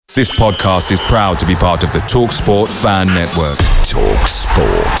This podcast is proud to be part of the TalkSport Fan Network.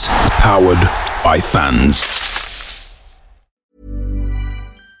 TalkSport. Powered by fans.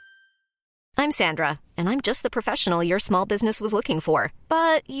 I'm Sandra, and I'm just the professional your small business was looking for.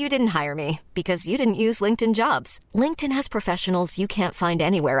 But you didn't hire me because you didn't use LinkedIn Jobs. LinkedIn has professionals you can't find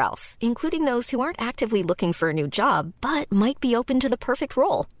anywhere else, including those who aren't actively looking for a new job, but might be open to the perfect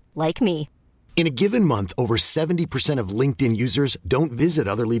role, like me. In a given month, over 70% of LinkedIn users don't visit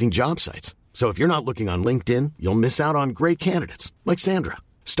other leading job sites. So if you're not looking on LinkedIn, you'll miss out on great candidates like Sandra.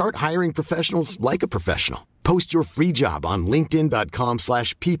 Start hiring professionals like a professional. Post your free job on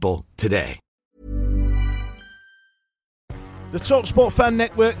linkedin.com/people today. The TalkSport Fan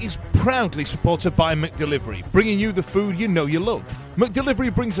Network is proudly supported by McDelivery, bringing you the food you know you love.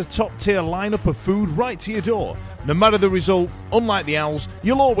 McDelivery brings a top-tier lineup of food right to your door. No matter the result, unlike the Owls,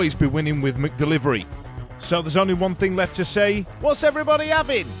 you'll always be winning with McDelivery. So there's only one thing left to say, what's everybody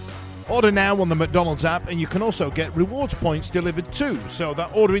having? Order now on the McDonald's app, and you can also get rewards points delivered too, so that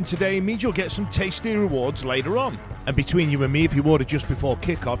ordering today means you'll get some tasty rewards later on. And between you and me, if you order just before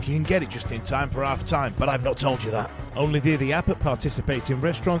kickoff, you can get it just in time for half-time, but I've not told you that. Only via the app at participating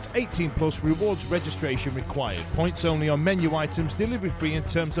restaurants, 18 plus, rewards registration required. Points only on menu items, delivery free and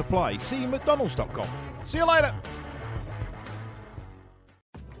terms apply. See mcdonalds.com. See you later.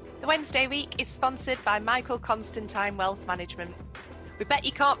 The Wednesday week is sponsored by Michael Constantine Wealth Management. We bet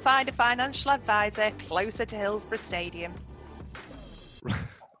you can't find a financial advisor closer to Hillsborough Stadium.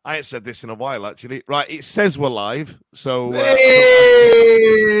 I ain't said this in a while, actually. Right, it says we're live, so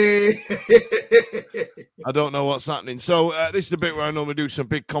I don't know what's happening. So this is the bit where I normally do some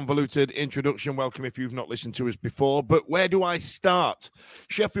big convoluted introduction. Welcome if you've not listened to us before. But where do I start?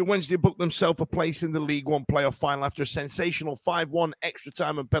 Sheffield Wednesday booked themselves a place in the League One playoff final after a sensational 5-1 extra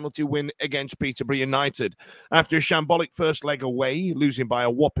time and penalty win against Peterborough United. After a shambolic first leg away, losing by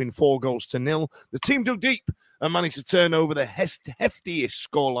a whopping 4-0, the team dug deep and managed to turn over the heftiest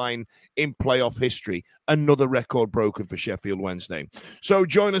scoreline in playoff history. Another record broken for Sheffield Wednesday. So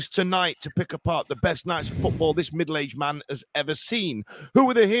join us tonight to pick apart the best nights of football this middle-aged man has ever seen. Who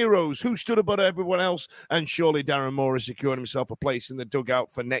were the heroes? Who stood above everyone else? And surely Darren Moore has secured himself a place in the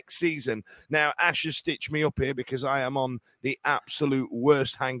dugout for next season. Now, Ash has stitched me up here because I am on the absolute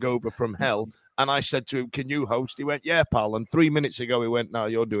worst hangover from hell. And I said to him, can you host? He went, yeah, pal. And 3 minutes ago, he went, no,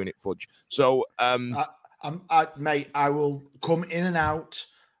 you're doing it, Fudge. So, mate, I will come in and out,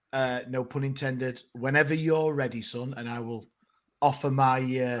 no pun intended, whenever you're ready, son, and I will offer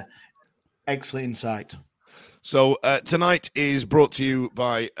my excellent insight. So tonight is brought to you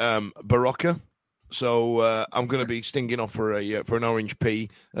by Barocca. So I'm going to be stinging off for an orange pea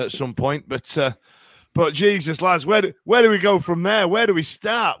at some point. But Jesus, lads, where do we go from there? Where do we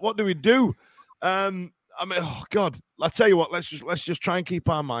start? What do we do? I mean, oh God, I'll tell you what, let's just try and keep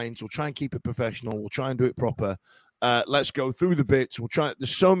our minds. We'll try and keep it professional. We'll try and do it proper. Let's go through the bits.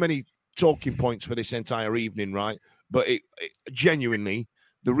 There's so many talking points for this entire evening, right? But it genuinely,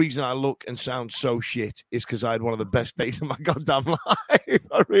 the reason I look and sound so shit is because I had one of the best days of my goddamn life.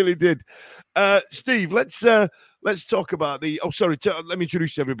 I really did. Steve, let's talk about let me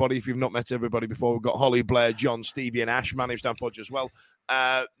introduce everybody if you've not met everybody before. We've got Holly, Blair, John, Stevie, and Ash, managed and Fudge as well.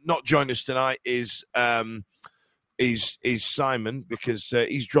 Not joining us tonight is Simon because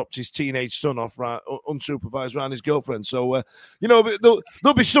he's dropped his teenage son off unsupervised around his girlfriend. So there'll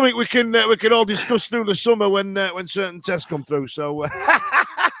be something we can all discuss through the summer when certain tests come through. So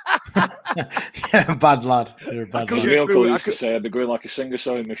yeah, bad lad. You're a bad lad. My uncle used to say I'd be going like a singer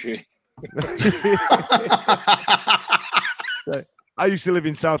sewing machine. I used to live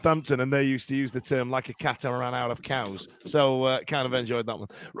in Southampton, and they used to use the term "like a cat ran out of cows." So kind of enjoyed that one.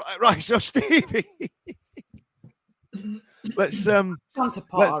 Right. So Stevie. Let's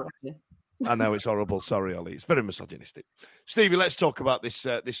I know it's horrible. Sorry, Ollie. It's very misogynistic. Stevie, let's talk about this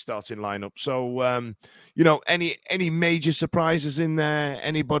starting lineup. So, any major surprises in there?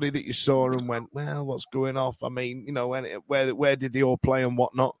 Anybody that you saw and went, well, what's going off? I mean, where did they all play and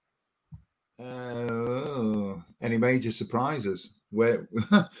whatnot? Any major surprises? Where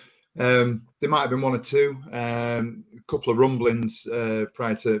there might have been one or two. A couple of rumblings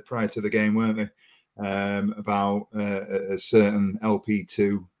prior to the game, weren't there? About a certain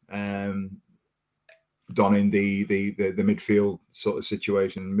LP2 donning the midfield sort of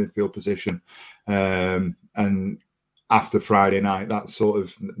situation, midfield position, and after Friday night,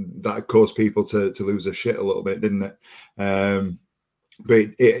 that caused people to lose their shit a little bit, didn't it?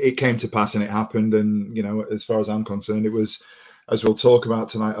 But it came to pass and it happened, and as far as I'm concerned, it was, as we'll talk about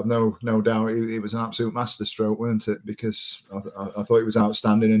tonight, I've no doubt it was an absolute masterstroke, weren't it? Because I thought it was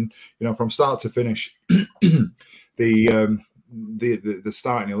outstanding, and from start to finish, the the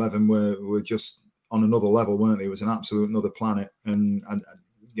starting 11 were just on another level, weren't they? It was an absolute another planet. And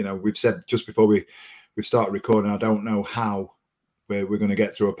we've said just before we started recording, I don't know how we're going to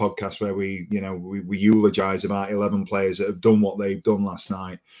get through a podcast where we eulogize about 11 players that have done what they've done last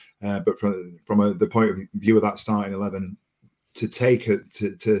night. But from the point of view of that starting 11, to take it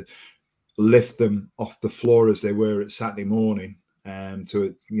to lift them off the floor as they were at Saturday morning,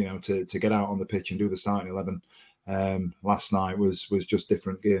 to get out on the pitch and do the starting 11 last night was just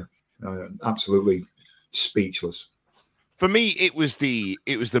different gear. Absolutely speechless. For me, it was the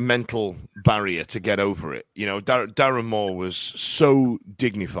mental barrier to get over it. Darren Moore was so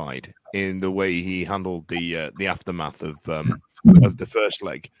dignified in the way he handled the aftermath of the first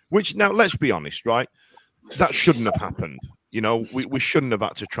leg. Which, now let's be honest, right? That shouldn't have happened. We shouldn't have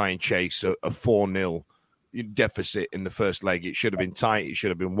had to try and chase a 4-0 deficit in the first leg. It should have been tight. It should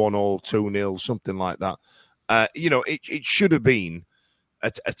have been 1-1, 2-0, something like that. It should have been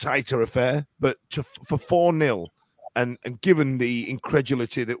a tighter affair. But for 4-0. And given the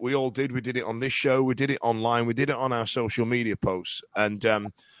incredulity that we all did, we did it on this show, we did it online, we did it on our social media posts,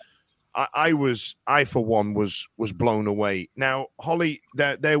 and I for one was blown away. Now, Holly,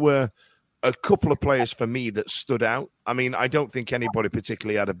 there were a couple of players for me that stood out. I mean, I don't think anybody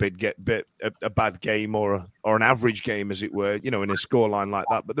particularly had a bad game or an average game, as it were, in a scoreline like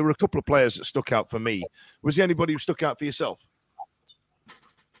that. But there were a couple of players that stuck out for me. Was there anybody who stuck out for yourself?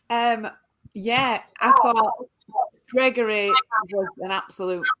 Yeah, I thought Gregory was an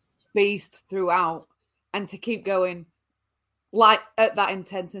absolute beast throughout, and to keep going like at that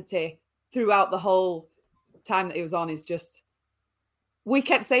intensity throughout the whole time that he was on is just. We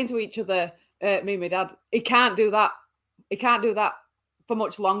kept saying to each other, me and my dad, he can't do that. He can't do that for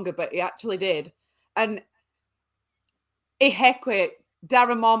much longer, but he actually did. And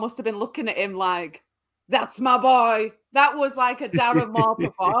Darren Moore must have been looking at him like, that's my boy. That was like a Darren Moore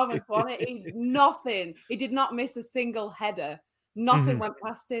performance, wasn't it? He did not miss a single header. Nothing went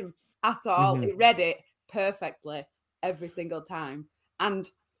past him at all. He read it perfectly every single time. And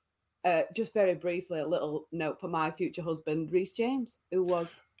just very briefly, a little note for my future husband, Reece James, who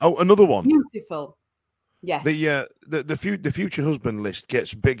was another one beautiful. Yes. The future husband list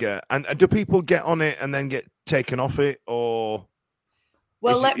gets bigger, and do people get on it and then get taken off it, or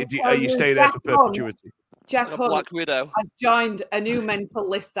are you stay there for perpetuity? Jack Hunt Black Widow has joined a new mental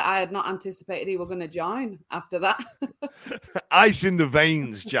list that I had not anticipated he were going to join after that. Ice in the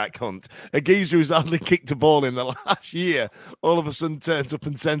veins, Jack Hunt. A geezer who's hardly kicked a ball in the last year, all of a sudden turns up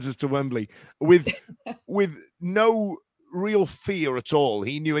and sends us to Wembley with no real fear at all.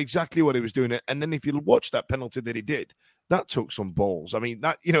 He knew exactly what he was doing. And then if you watch that penalty that he did, that took some balls. I mean,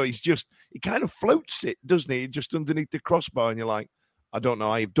 that he kind of floats it, doesn't he? Just underneath the crossbar, and you're like, I don't know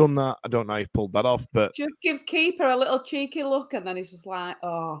how you've done that. I don't know how you've pulled that off, but just gives keeper a little cheeky look, and then he's just like,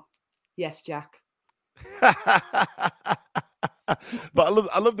 "Oh, yes, Jack." But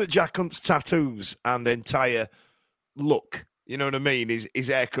I love that Jack Hunt's tattoos and entire look. You know what I mean? His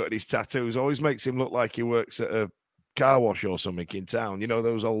haircut and his tattoos always makes him look like he works at a car wash or something in town.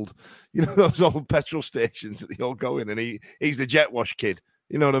 Those old petrol stations that they all go in, and he's the jet wash kid.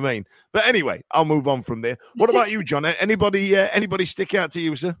 You know what I mean? But anyway, I'll move on from there. What about you, John? Anybody stick out to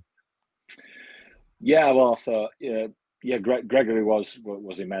you, sir? Yeah, well, I thought, Gregory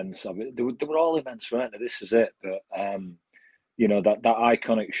was immense. I mean, they were all immense, weren't they? This is it. But that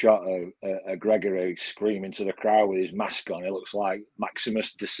iconic shot of Gregory screaming to the crowd with his mask on. It looks like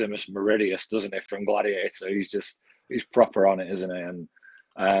Maximus Decimus Meridius, doesn't it, from Gladiator? He's proper on it, isn't he?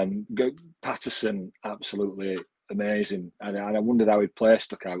 And Patterson, absolutely amazing, and I wondered how he'd play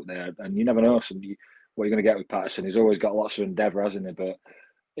stuck out there. And you never know what you're going to get with Patterson. He's always got lots of endeavour, hasn't he? But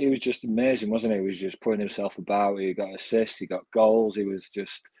he was just amazing, wasn't he? He was just putting himself about. He got assists, he got goals. He was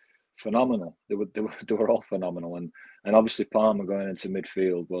just phenomenal. They were all phenomenal, and obviously Palmer going into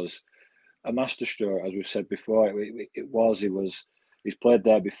midfield was a masterstroke, as we've said before. He's played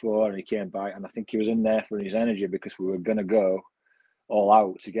there before, and he came back, and I think he was in there for his energy, because we were going to go all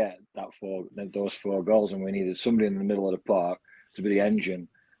out to get those 4 goals, and we needed somebody in the middle of the park to be the engine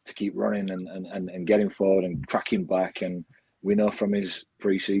to keep running and getting forward and cracking back. And we know from his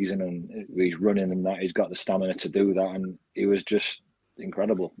pre-season and he's running and that he's got the stamina to do that, and he was just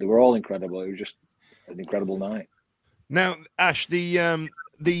incredible. They were all incredible. It was just an incredible night. Now, Ash, the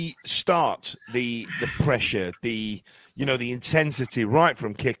start, the pressure, the intensity right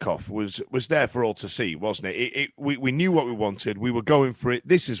from kickoff was there for all to see, wasn't it? We knew what we wanted. We were going for it.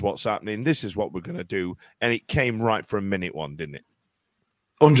 This is what's happening. This is what we're going to do. And it came right from minute one, didn't it?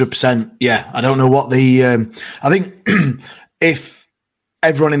 100%. Yeah. I don't know what I think if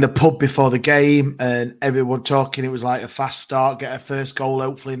everyone in the pub before the game and everyone talking. It was like a fast start, get a first goal,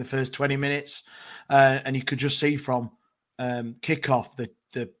 hopefully in the first 20 minutes. And you could just see from kickoff,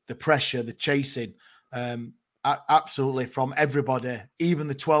 the pressure, the chasing, absolutely from everybody, even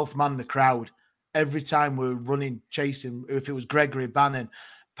the 12th man, the crowd. Every time we were running, chasing, if it was Gregory, Bannon,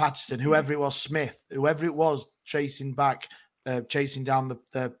 Patterson, whoever it was, Smith, whoever it was, chasing back, chasing down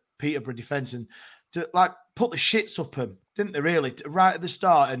the Peterborough defence and to like put the shits up him, didn't they really? Right at the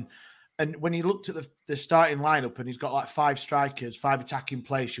start. And when he looked at the starting lineup and he's got like 5 strikers, 5 attacking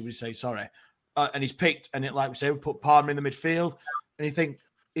players, should we say, sorry. And he's picked, and it, like we say, we put Palmer in the midfield, and you think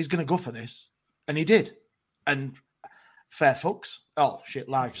he's going to go for this. And he did. And fair fucks. Oh, shit,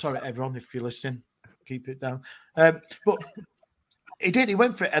 live. Sorry, everyone, if you're listening, keep it down. But he did. He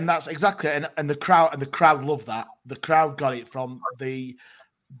went for it, and that's exactly it. And the crowd loved that. The crowd got it from the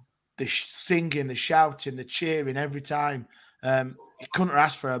singing, the shouting, the cheering every time. He couldn't have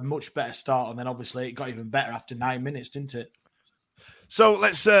asked for a much better start, and then obviously it got even better after 9 minutes, didn't it? So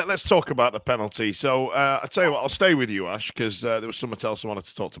let's talk about the penalty. So I'll tell you what, I'll stay with you, Ash, because there was something else I wanted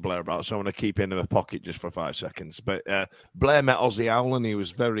to talk to Blair about. So I'm going to keep in my pocket just for 5 seconds. But Blair met Ozzy Owl, and he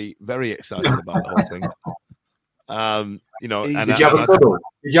was very, very excited about the whole thing. Did you have a cuddle?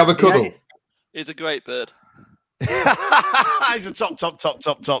 Did you have a cuddle? Yeah. He's a great bird. He's a top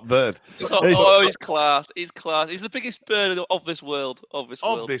bird. He's class. He's class. He's the biggest bird of this world.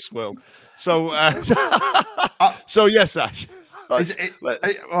 So, so yes, Ash. I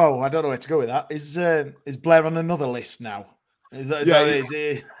don't know where to go with that. Is Blair on another list now?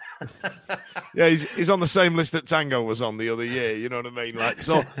 Yeah, he's on the same list that Tango was on the other year. You know what I mean? Like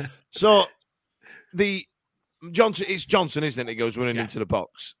so the Johnson, it's Johnson, isn't it? He goes running into the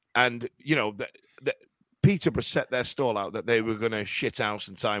box, and the Peterborough set their stall out that they were going to shit house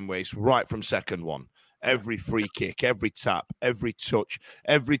and time waste right from second one. Every free kick, every tap, every touch,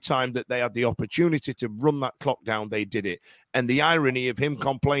 every time that they had the opportunity to run that clock down, they did it. And the irony of him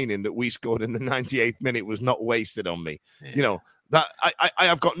complaining that we scored in the 98th minute was not wasted on me. Yeah. That I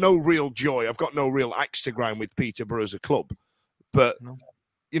have got no real joy. I've got no real axe to grind with Peterborough as a club. But,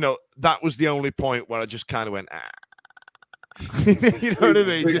 that was the only point where I just kind of went, you know what I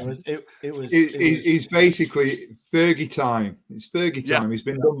mean? He's basically Fergie time. It's Fergie time. Yeah. He's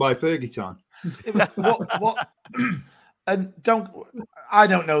been done by Fergie time. What? And I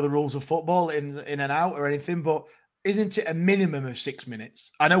don't know the rules of football in and out or anything, but isn't it a minimum of 6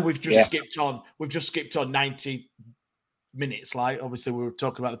 minutes? I know we've just skipped on. We've just skipped on 90 minutes. Like obviously we were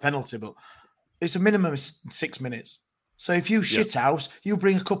talking about the penalty, but it's a minimum of 6 minutes. So if you shit house, you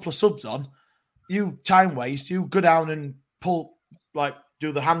bring a couple of subs on, you time waste, you go down and pull, like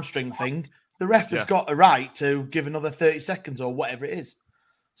do the hamstring thing. The ref has got a right to give another 30 seconds or whatever it is.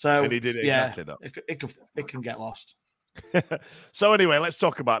 So and he did exactly that. It can get lost. So anyway, let's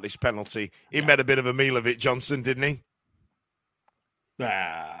talk about this penalty. He made a bit of a meal of it, Johnson, didn't he?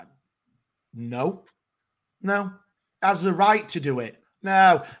 No. Has the right to do it.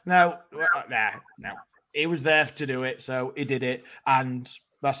 No. He was there to do it, so he did it, and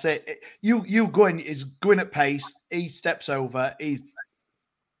that's it. You is going at pace. He steps over. He's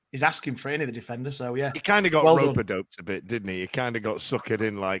asking for it, the defender. So yeah, he kind of got rope-a-doped a bit, didn't he? He kind of got suckered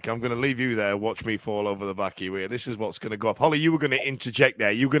in. Like, I'm going to leave you there. Watch me fall over the back of you here. This is what's going to go off. Holly, you were going to interject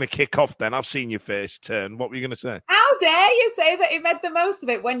there. You were going to kick off. Then I've seen your face turn. What were you going to say? How dare you say that he made the most of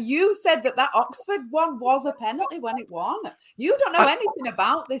it when you said that Oxford one was a penalty when it won? You don't know anything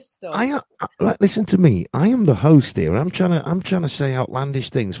about this stuff. Listen to me. I am the host here. I'm trying to say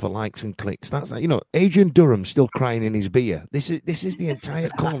outlandish things for likes and clicks. That's Adrian Durham still crying in his beer. This is the entire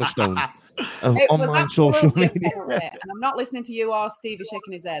cornerstone of online social media. And I'm not listening to you or Stevie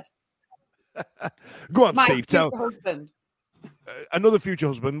shaking his head. Go on, My Steve. Tell husband. Another future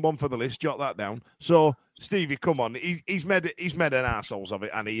husband, one for the list. Jot that down. So, Stevie, come on. He's made an arseholes of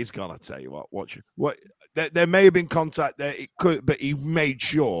it, and he is gonna tell you what. Watch what. There may have been contact there. It could, but he made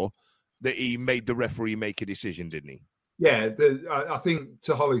sure that he made the referee make a decision, didn't he? Yeah, I think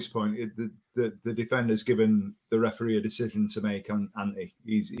to Holly's point, the defender's given the referee a decision to make. Anti,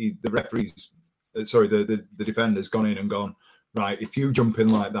 the defender's gone in and gone. Right, if you jump in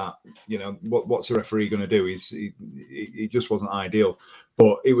like that, what's the referee going to do? He just wasn't ideal.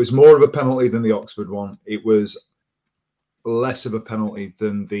 But it was more of a penalty than the Oxford one. It was less of a penalty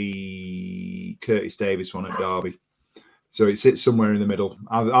than the Curtis Davis one at Derby. So it sits somewhere in the middle.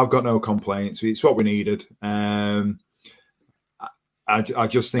 I've got no complaints. It's what we needed. I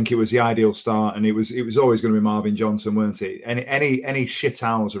just think it was the ideal start, and it was always going to be Marvin Johnson, weren't it? Any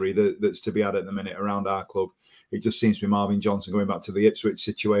shithousery that's to be had at the minute around our club. It just seems to be Marvin Johnson going back to the Ipswich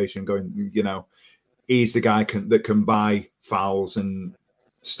situation, he's the guy that can buy fouls and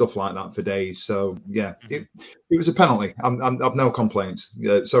stuff like that for days. So yeah, it was a penalty. I've no complaints.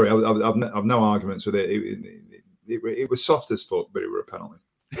 Sorry, I've no arguments with it. It was soft as fuck, but it was a penalty.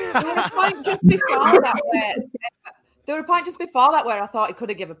 There was a point just before that where I thought he could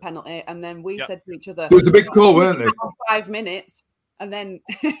have given a penalty, and then we said to each other, "There was a big call, weren't there?" 5 minutes, and then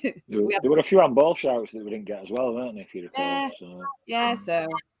there were a few handball shouts that we didn't get as well, weren't there? If you recall, so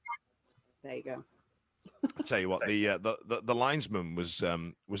there you go. I tell you what, the linesman was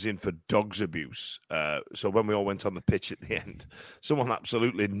in for dogs abuse. So when we all went on the pitch at the end, someone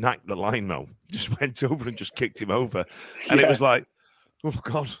absolutely knocked the lineman, just went over and just kicked him over, and it was like, oh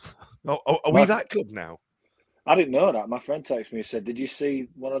God, are we that good now? I didn't know that. My friend texted me and said, "Did you see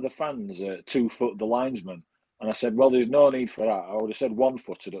one of the fans 2 foot the linesman?" And I said, "Well, there's no need for that. I would have said 1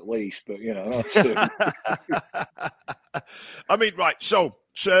 footed at least, but that's it." I mean, right. So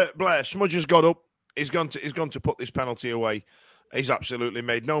Sir Blair Smudge has got up. He's gone to put this penalty away. He's absolutely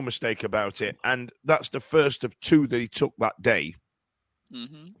made no mistake about it. And that's the first of 2 that he took that day.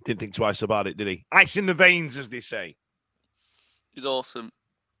 Mm-hmm. Didn't think twice about it, did he? Ice in the veins, as they say. He's awesome.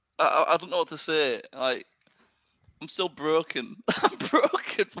 I don't know what to say. I'm still broken. I'm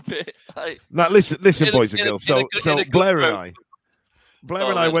broken from it. Now, listen, boys and girls. So Blair and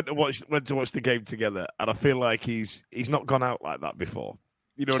I went to watch the game together, and I feel like he's not gone out like that before.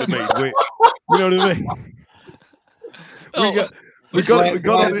 You know what I mean? You know what I mean? We got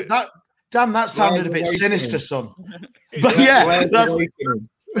it. Dan, that sounded a bit sinister, son. But yeah,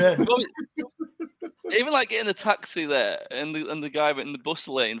 even like getting a taxi there, and the guy went in the bus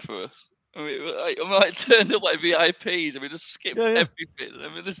lane for us. I mean, turned up like VIPs, and we just skipped everything.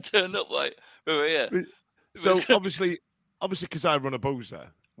 I mean, just turned up like we were here. So obviously, because I run a boozer,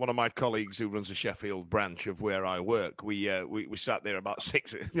 one of my colleagues who runs a Sheffield branch of where I work, we sat there about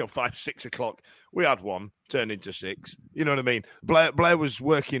 5, 6 o'clock. We had one turned into 6. You know what I mean? Blair was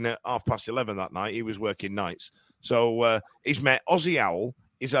working at 11:30 that night. He was working nights, so he's met Aussie Owl.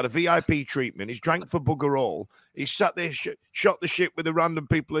 He's had a VIP treatment. He's drank for bugger all. He's sat there, shot the shit with the random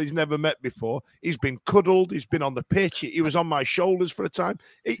people he's never met before. He's been cuddled. He's been on the pitch. He was on my shoulders for a time.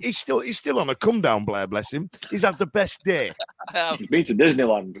 He's still on a come down, Blair, bless him. He's had the best day. He's been to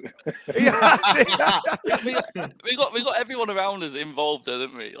Disneyland. we got everyone around us involved there,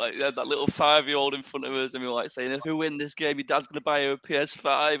 didn't we? Like, they had that little 5-year-old in front of us, and we were like saying, if we win this game, your dad's going to buy you a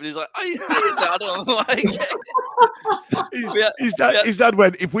PS5. And he's like, I don't like his dad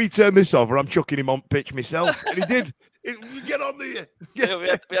went, if we turn this over, I'm chucking him on pitch myself. And he did. Get on there. We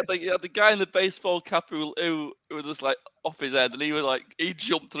had the guy in the baseball cap who was just like off his head, and he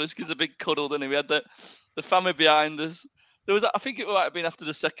jumped on us because a big cuddle. Then we had the family behind us. There was, I think it might have been after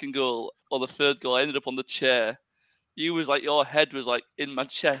the second goal or the third goal. I ended up on the chair. You was like, your head was like in my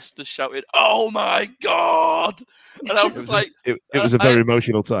chest, just shouted, "Oh my God!" And I was just like, it was a very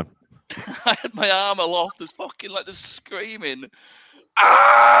emotional time. I had my arm aloft, just fucking like just screaming.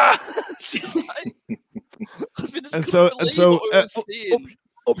 Ah! She's like,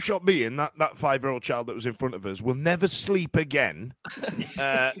 upshot being that 5-year-old child that was in front of us will never sleep again.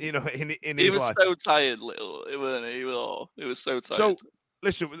 In his life. So tired, little. He was so tired. So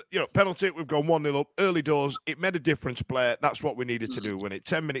listen, penalty. We've gone 1-0 up early doors. It made a difference, Blair. That's what we needed to do. When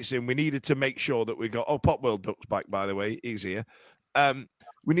 10 minutes in, we needed to make sure that we got. Oh, Popwell Duck's back, by the way. He's here.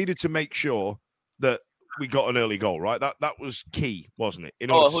 We needed to make sure that we got an early goal, right? That was key, wasn't it?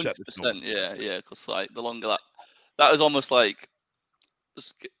 In order to set the tone. Yeah. Because like the longer that was almost like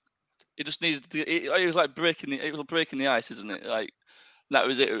it just needed to. It was like breaking the ice, isn't it? Like that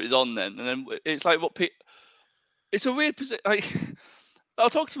was it. It was on then, and then it's like it's a weird position. Like I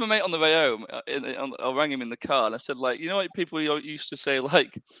talked to my mate on the way home. I rang him in the car, and I said, like, like people used to say,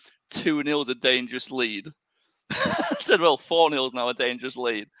 like 2-0 is a dangerous lead. I said, well, 4-0 is now a dangerous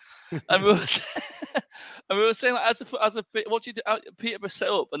lead. And we were saying, like, as a bit, what do you do? Peterborough set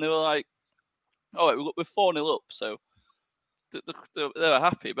up, and they were like, all right, we're 4-0 up, so they were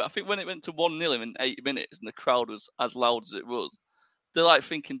happy. But I think when it went to 1-0 in 80 minutes and the crowd was as loud as it was, they're like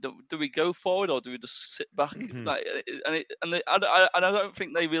thinking, do we go forward or do we just sit back? Mm-hmm. Like, I don't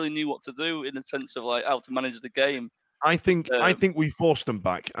think they really knew what to do in the sense of like how to manage the game. I think we forced them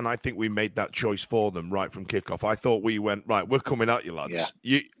back, and I think we made that choice for them right from kickoff. I thought we went, right, we're coming at you, lads.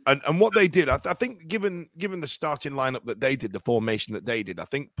 Yeah. And what they did, I think given the starting lineup that they did, the formation that they did, I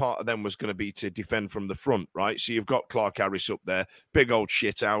think part of them was going to be to defend from the front, right? So you've got Clark Harris up there, big old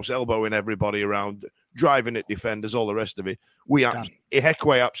shithouse, elbowing everybody around, driving at defenders, all the rest of it.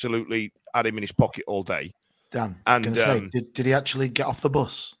 Ihekwe absolutely had him in his pocket all day. Dan, and did he actually get off the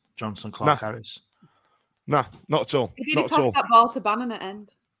bus, Johnson Clark Harris? Nah, not at all. He did pass that ball to Bannon at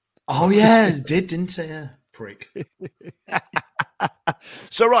end. Oh, yeah, he did, didn't he? Yeah. Prick.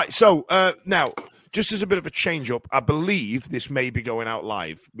 So now, just as a bit of a change up, I believe this may be going out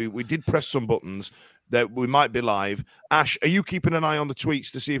live. We did press some buttons that we might be live. Ash, are you keeping an eye on the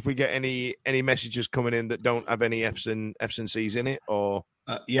tweets to see if we get any messages coming in that don't have any F's and C's in it? Or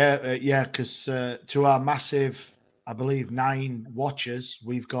because to our massive, I believe 9 watchers,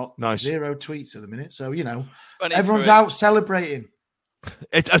 we've got 0 tweets at the minute. So everyone's out celebrating.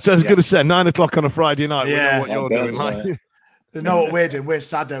 I was going to say 9 o'clock on a Friday night. Yeah, we know what you're doing. Like. They know what we're doing. We're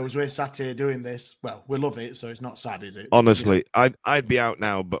saddos. We're sat here doing this. Well, we love it, so it's not sad, is it? Honestly, I'd be out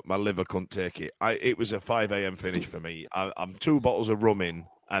now, but my liver couldn't take it. It was a 5 a.m. finish for me. I'm 2 bottles of rum in,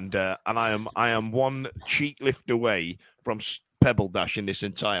 and I am 1 cheek lift away from pebble dashing this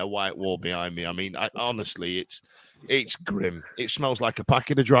entire white wall behind me. I mean, honestly, it's grim. It smells like a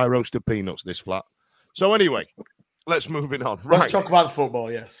packet of dry roasted peanuts. This flat. So anyway. Let's move it on. Right. Let's talk about the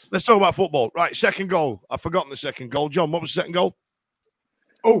football, yes. Let's talk about football. Right, second goal. I've forgotten the second goal. John, what was the second goal?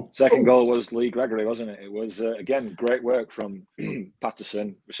 Second goal was Lee Gregory, wasn't it? It was, again, great work from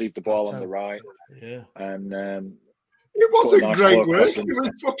Patterson. Received the ball on the right. Yeah. And it wasn't great work. It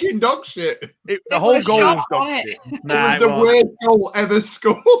was fucking dog shit. The whole goal was dog shit. It was the worst goal ever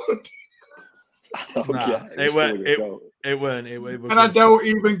scored. It weren't. And I don't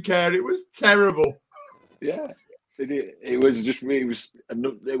even care. It was terrible. Yeah. It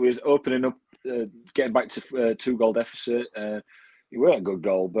was opening up, getting back to 2-goal deficit. It weren't a good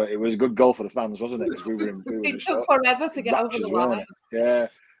goal, but it was a good goal for the fans, wasn't it? Because it took forever to get over the line. Yeah.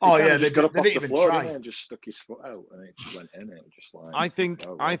 They got up off didn't the even floor try. And just stuck his foot out, and it just went in. It just like I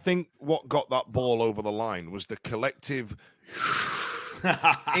think what got that ball over the line was the collective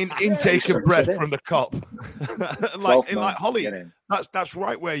intake of breath from the cop. like Holly, that's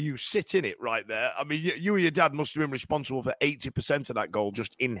right where you sit in it right there. I mean, you and your dad must have been responsible for 80% of that goal,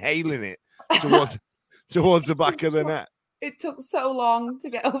 just inhaling it towards the back of the net. It took so long to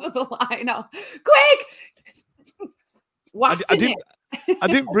get over the line. Oh, quick! I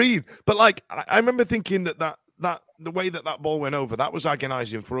didn't breathe, but like I remember thinking that the way that ball went over, that was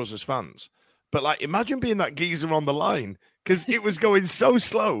agonizing for us as fans. But like, imagine being that geezer on the line because it was going so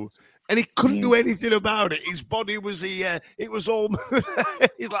slow and he couldn't do anything about it. His body was it was all.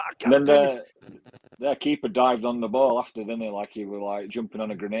 He's like, I can't. And then their keeper dived on the ball after, didn't he? Like he was like jumping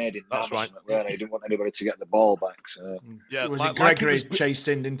on a grenade. That's right. Where he didn't want anybody to get the ball back. So yeah, Gregory chased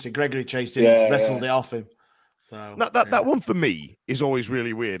in, didn't he? Gregory chased in, wrestled it off him. So that one for me is always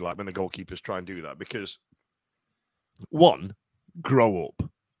really weird. Like when the goalkeepers try and do that because one, grow up.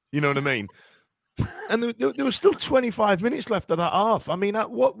 You know what I mean? And there was still 25 minutes left of that half. I mean,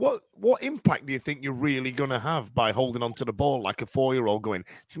 what impact do you think you're really going to have by holding onto the ball like a 4-year-old going,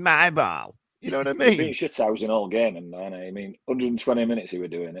 it's my ball? You know what I mean? Being shithousing all game, and I mean, 120 minutes he were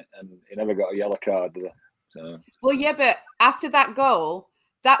doing it, and he never got a yellow card. So. Well, yeah, but after that goal,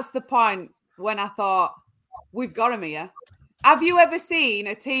 that's the point when I thought, we've got him here. Have you ever seen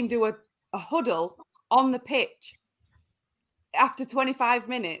a team do a huddle on the pitch after 25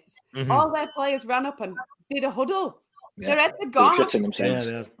 minutes? Mm-hmm. All their players ran up and did a huddle. Yeah. Their heads are gone.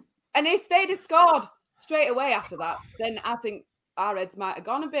 Yeah. And if they'd have scored straight away after that, then I think our heads might have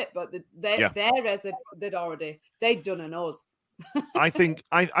gone a bit, but their heads they'd done an us. I think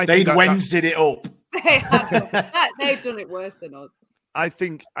they'd Wednesdayed it up. They've done it worse than us. I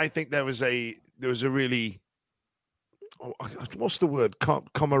think there was a really what's the word?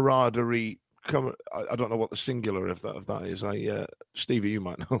 Camaraderie. I don't know what the singular of that is. Stevie, you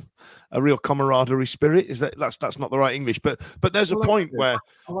might know. A real camaraderie spirit. Is that's not the right English, but there's a point where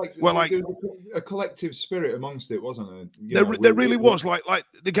like a collective spirit amongst it, wasn't there? There really was. Like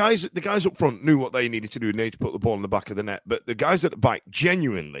the guys up front knew what they needed to do. They needed to put the ball in the back of the net, but the guys at the back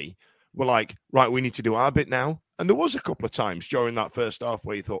genuinely were like, right, we need to do our bit now. And there was a couple of times during that first half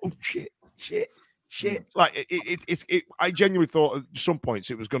where you thought, oh shit. Like I genuinely thought at some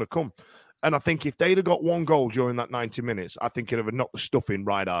points it was going to come. And I think if they'd have got one goal during that 90 minutes, I think it'd have knocked the stuffing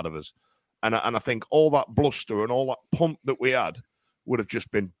right out of us. And I think all that bluster and all that pump that we had would have just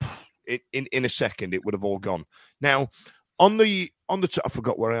been in a second. It would have all gone. Now, on the I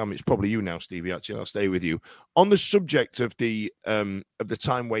forgot where I am. It's probably you now, Stevie. Actually, I'll stay with you on the subject of the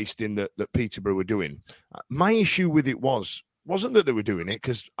time wasting that Peterborough were doing. My issue with it wasn't that they were doing it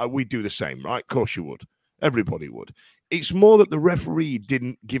because we'd do the same, right? Of course you would. Everybody would. It's more that the referee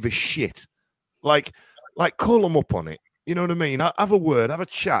didn't give a shit. Like call him up on it. You know what I mean? Have a word, have a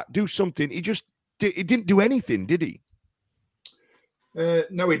chat, do something. He didn't do anything, did he?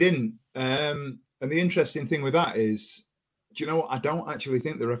 No, he didn't. And the interesting thing with that is, do you know what? I don't actually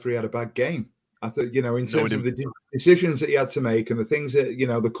think the referee had a bad game. I thought, in terms of the decisions that he had to make and the things that,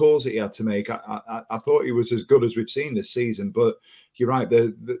 the calls that he had to make, I thought he was as good as we've seen this season. But you're right,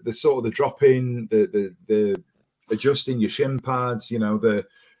 the sort of the drop in, the adjusting your shin pads, a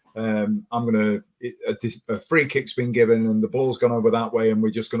free kick's been given and the ball's gone over that way and we're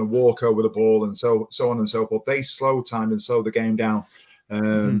just going to walk over the ball and so on and so forth. They slow time and slow the game down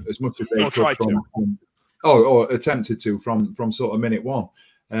as much as they could or attempted to from sort of minute one.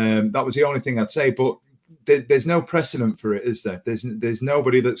 That was the only thing I'd say, but there's no precedent for it, is there? There's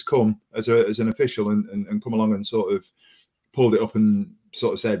nobody that's come as an official and come along and sort of pulled it up and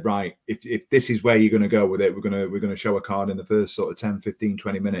sort of said, right, if this is where you're going to go with it, we're going to show a card in the first sort of 10, 15,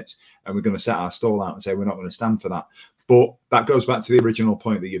 20 minutes, and we're going to set our stall out and say we're not going to stand for that. But that goes back to the original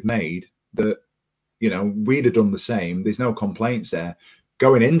point that you've made, that we'd have done the same. There's no complaints there.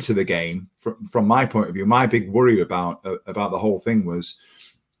 Going into the game, from my point of view, my big worry about the whole thing was,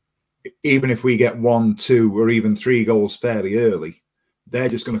 even if we get 1, 2, or even 3 goals fairly early, they're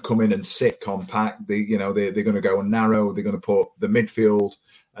just going to come in and sit compact. They're going to go narrow. They're going to put the midfield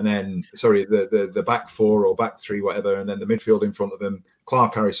and then, the back 4 or back 3, whatever, and then the midfield in front of them.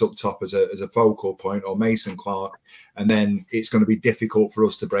 Clark Harris up top as a focal point, or Mason Clark, and then it's going to be difficult for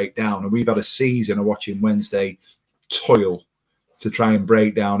us to break down. And we've had a season of watching Wednesday toil to try and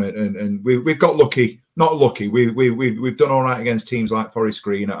break down it, and we've got lucky. Not lucky. We've done all right against teams like Forest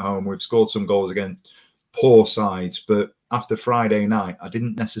Green at home. We've scored some goals against poor sides, but after Friday night, I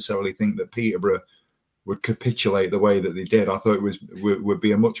didn't necessarily think that Peterborough would capitulate the way that they did. I thought it would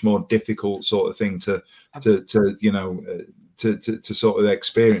be a much more difficult sort of thing to sort of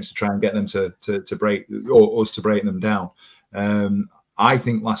experience, to try and get them to break, or us to break them down. I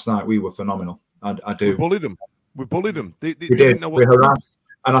think last night we were phenomenal. I do. We bullied them. They we did. We harassed.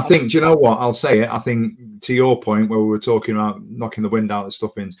 And I think, do you know what? I'll say it. I think, to your point where we were talking about knocking the wind out of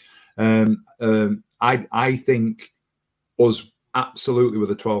stuffings, I think us absolutely with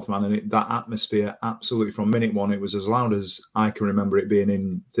the 12th man, and that atmosphere, absolutely from minute one, it was as loud as I can remember it being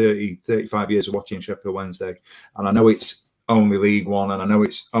in 35 years of watching Sheffield Wednesday. And I know it's only League One, and I know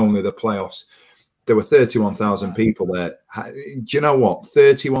it's only the playoffs. There were 31,000 people there. Do you know what?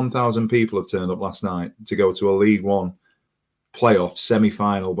 31,000 people have turned up last night to go to a League One playoff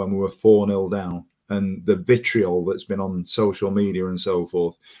semi-final when we were 4-0 down. And the vitriol that's been on social media and so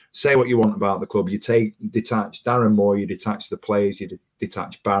forth. Say what you want about the club. You detach Darren Moore, you detach the players, you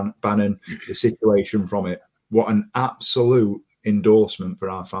detach Bannon, the situation from it. What an absolute endorsement for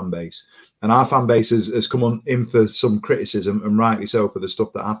our fan base. And our fan base has come in for some criticism, and rightly so, for the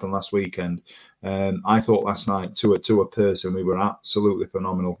stuff that happened last weekend. I thought last night, to a person, we were absolutely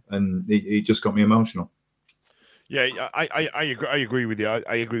phenomenal, and it just got me emotional. Yeah, I agree with you.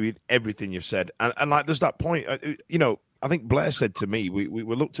 I agree with everything you've said, and like there's that point. I think Blair said to me, we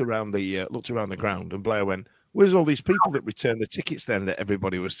looked around the ground, and Blair went, "Where's all these people that returned the tickets then that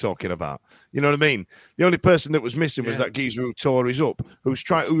everybody was talking about?" You know what I mean? The only person that was missing was that geezer who tore his up, who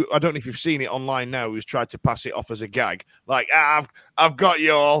I don't know if you've seen it online now, who's tried to pass it off as a gag, like I've got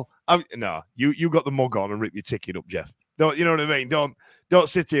you all. No, you got the mug on and rip your ticket up, Jeff. Don't you know what I mean? Don't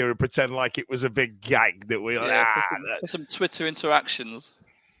sit here and pretend like it was a big gag that we. For some Twitter interactions.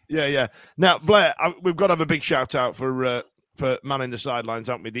 Yeah. Now, Blair, we've got to have a big shout out for man in the sidelines,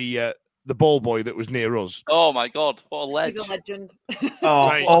 haven't we? The ball boy that was near us. Oh my God, what a legend! He's a legend.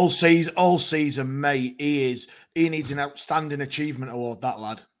 Right. all season, mate. He needs an outstanding achievement award. That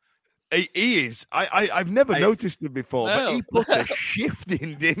lad. He is. I've never noticed him before, No. but he put a shift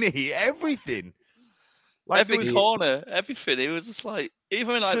in, didn't he? Everything. Like every corner, everything. It was just like,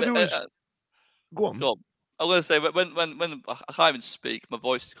 even like. So go on. I'm going to say, when I can't even speak, my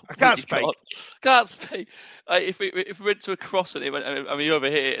voice is completely Can't speak. Like, if we went to a cross and it went, you're over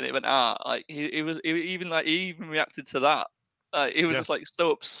here, and it went like he even reacted to that. He was just like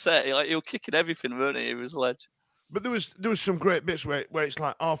so upset. He was kicking everything, weren't he? He was a legend. But there was some great bits where it's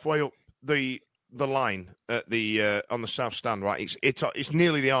like halfway up the line at the on the south stand, right? It's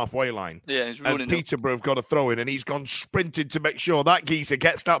nearly the halfway line. Yeah, he's running. And Peterborough have got a throw in, and he's gone sprinting to make sure that geezer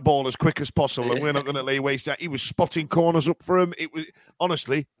gets that ball as quick as possible, and we're not going to lay waste that. He was spotting corners up for him. It was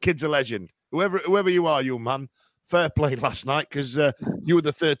honestly, kid's a legend. Whoever you are, you man, fair play last night, because you were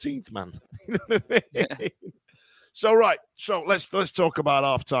the 13th man. You know what I mean? Yeah. So let's talk about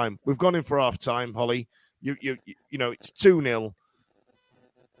half time. We've gone in for half time, Holly. You know it's 2-0.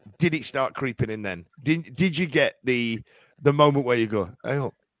 Did it start creeping in then? Did you get the moment where you go,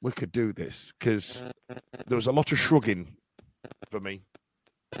 oh, we could do this? Because there was a lot of shrugging for me.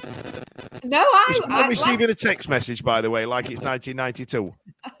 No, I'm receiving a text message, by the way, like it's 1992.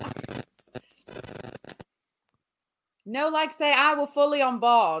 No, like say, I was fully on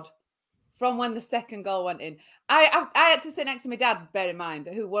board from when the second goal went in. I had to sit next to my dad, bear in mind,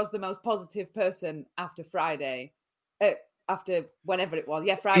 who was the most positive person after Friday, after whenever it was.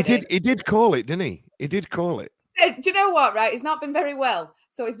 Yeah, Friday. He did call it, didn't he? He did call it. Do you know what, right? He's not been very well.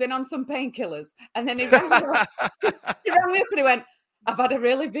 So he's been on some painkillers. And then he rang me up, and he went, I've had a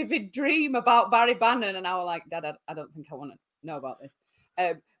really vivid dream about Barry Bannon. And I was like, Dad, I don't think I want to know about this.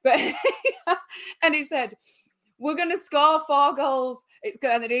 But and he said, we're going to score 4 goals. It's good.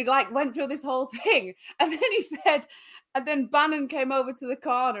 And then he went through this whole thing. And then he said, and then Bannon came over to the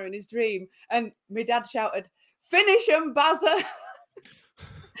corner in his dream. And my dad shouted, finish him, Bazza.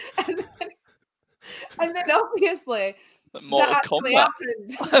 and then obviously that actually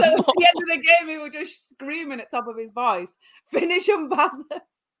happened. So at the end of the game, he was just screaming at top of his voice, finish him, Bazza.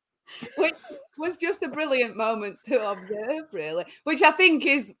 Which was just a brilliant moment to observe, really. Which I think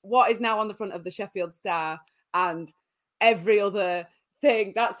is what is now on the front of the Sheffield Star and every other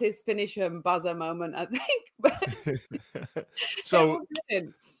thing. That's his finish him buzzer moment, I think. so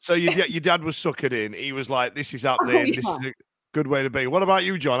your dad was suckered in. He was like, this is happening. This is a good way to be. What about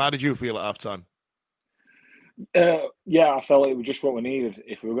you, John? How did you feel at halftime? Yeah, I felt it was just what we needed.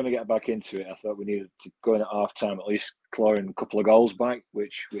 If we were going to get back into it, I thought we needed to go in at half time, at least clawing a couple of goals back,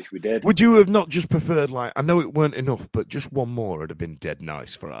 which we did. Would you have not just preferred, I know it weren't enough, but just one more would have been dead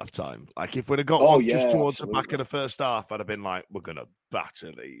nice for half time? Like, if we'd have got one just towards the back of the first half, I'd have been like, we're going to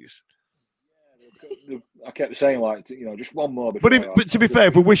batter these. Yeah, I kept saying, just one more. But to be fair,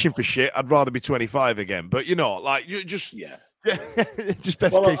 if we're wishing for shit, I'd rather be 25 again. But, you just... Yeah. Just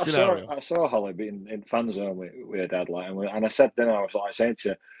best case scenario. I saw Holly being in fan zone with her dad, and I said then, I was saying to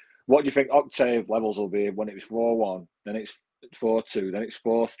her, what do you think octave levels will be when it was 4-1, then it's 4-2, then it's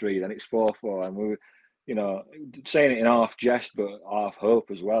 4-3, then it's 4-4, and we were, saying it in half jest but half hope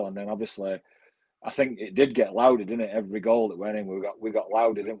as well. And then obviously, I think it did get louder, didn't it? Every goal that went in, we got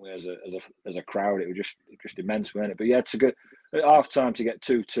louder, didn't we? As a crowd, it was just immense, wasn't it? But yeah, it's a good at half time to get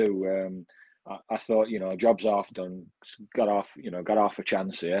 2-2. I thought, job's half done. Got off a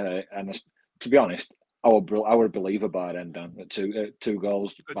chance here, and to be honest, I were a believer by then, Dan. At two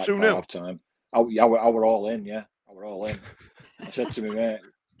goals by half time, I were all in. Yeah, I were all in. I said to me, mate,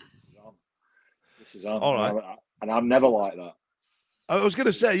 this is on. All right, and I'm never like that. I was going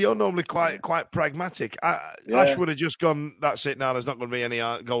to say, you're normally quite pragmatic. Ash would have just gone, that's it now. There's not going to be any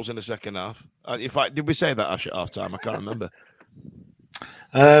goals in the second half. In fact, did we say that, Ash, at half time? I can't remember.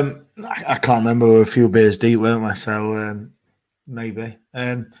 I can't remember. We were a few beers deep, weren't we? So maybe.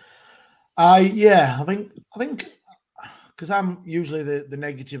 I think because I'm usually the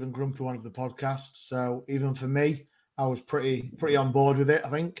negative and grumpy one of the podcast. So even for me, I was pretty on board with it. I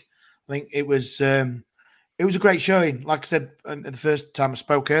think it was a great showing. Like I said, the first time I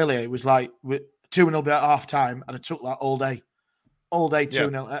spoke earlier, it was like 2-0 at half time, and I took that all day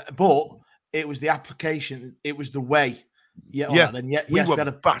 2-0. But it was the application, it was the way. We had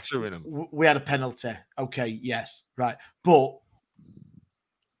a battering them. We had a penalty. Okay, yes, right. But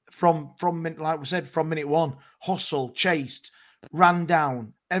from like we said, from minute one, hustle, chased, ran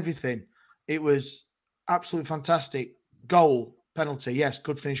down, everything. It was absolutely fantastic. Goal, penalty, yes,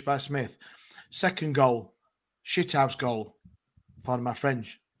 good finish by Smith. Second goal, shithouse goal. Pardon my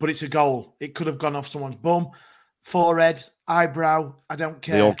French, but it's a goal. It could have gone off someone's bum, forehead, eyebrow. I don't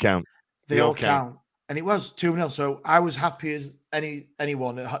care. They all count. They all count. And it was 2-0, so I was happy as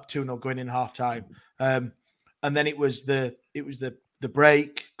anyone at 2-0 going in half time. And then it was the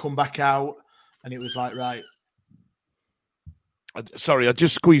break, come back out, and it was like, right. Sorry, I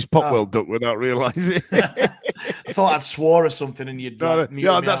just squeezed Potwell duck without realising. I thought I'd swore or something, and you'd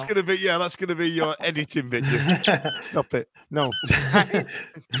that's gonna be your editing bit. Stop it. No.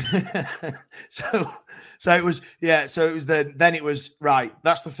 So it was then it was right.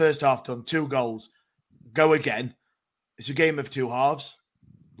 That's the first half done. 2 goals. Go again. It's a game of 2 halves.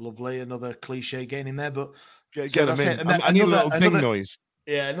 Lovely, another cliche getting in there, but get them in. And then another ding noise.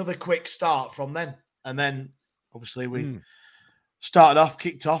 Yeah, another quick start from then, and then obviously we started off,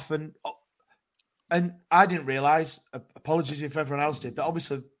 kicked off, and I didn't realise. Apologies if everyone else did. That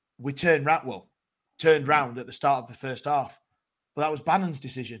obviously we turned round at the start of the first half, but that was Bannon's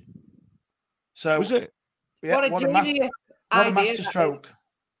decision. So was it? Yeah, what a masterstroke.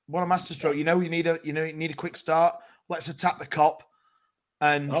 What a masterstroke! You need a quick start. Let's attack the cop,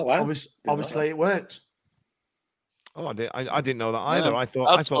 and obviously it worked. Oh, I didn't know that either. Yeah. I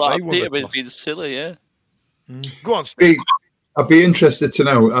thought they Peter were being silly. Yeah. Go on, Steve. I'd be interested to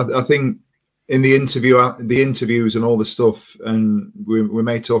know. I think in the interviews and all the stuff, and we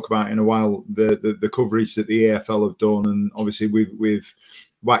may talk about in a while the coverage that the AFL have done, and obviously we've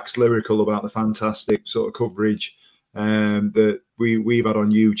waxed lyrical about the fantastic sort of coverage that we've had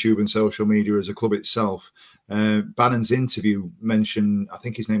on YouTube and social media as a club itself. Bannon's interview mentioned, I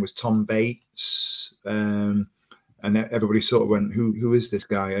think his name was Tom Bates, and everybody sort of went, "Who is this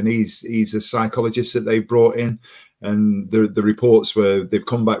guy?" And he's a psychologist that they brought in, and the reports were they've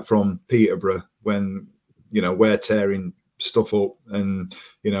come back from Peterborough when we're tearing stuff up and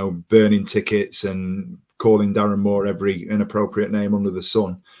burning tickets and calling Darren Moore every inappropriate name under the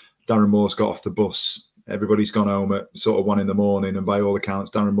sun. Darren Moore's got off the bus. Everybody's gone home at sort of 1 a.m, and by all accounts,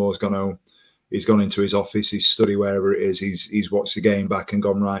 Darren Moore's gone home. He's gone into his office, his study, wherever it is. He's watched the game back and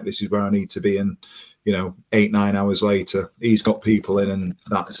gone, right, this is where I need to be. And 8-9 hours later, he's got people in, and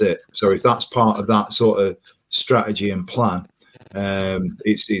that's it. So if that's part of that sort of strategy and plan,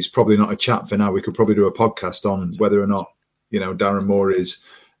 it's probably not a chat for now. We could probably do a podcast on whether or not Darren Moore is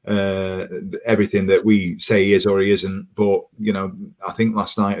everything that we say he is or he isn't. But I think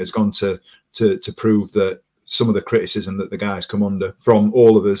last night has gone to prove that some of the criticism that the guys come under from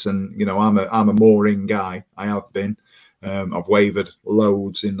all of us, and I'm a Mooring guy. I have been. I've wavered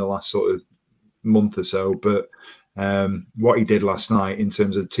loads in the last sort of month or so, but what he did last night in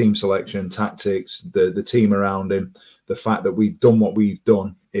terms of team selection, tactics, the team around him, the fact that we've done what we've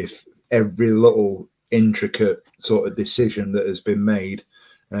done, if every little intricate sort of decision that has been made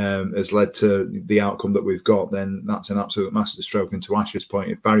has led to the outcome that we've got, then that's an absolute masterstroke. And to Ash's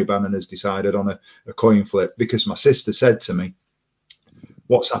point, if Barry Bannon has decided on a coin flip, because my sister said to me,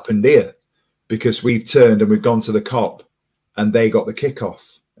 "What's happened here?" Because we've turned and we've gone to the cop and they got the kickoff.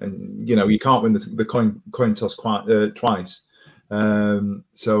 And, you can't win the coin toss twice.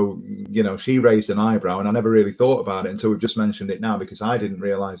 So, she raised an eyebrow, and I never really thought about it until we've just mentioned it now, because I didn't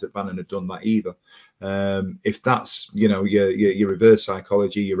realise that Bannon had done that either. If that's, your reverse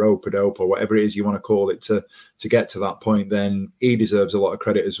psychology, your rope-a-dope, or whatever it is you want to call it to get to that point, then he deserves a lot of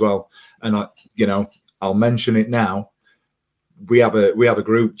credit as well. And, I'll mention it now. We have a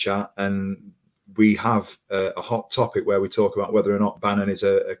group chat, and we have a hot topic where we talk about whether or not Bannon is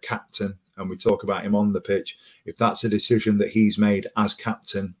a captain, and we talk about him on the pitch. If that's a decision that he's made as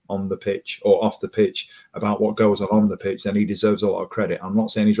captain on the pitch or off the pitch about what goes on the pitch, then he deserves a lot of credit. I'm not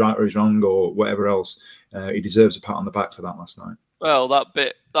saying he's right or he's wrong or whatever else. He deserves a pat on the back for that last night. Well, that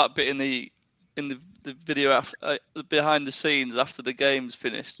bit in the video after, behind the scenes after the game's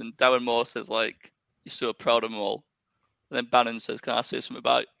finished, and Darren Moore says, like, "You're so proud of them all," and then Bannon says, "Can I say something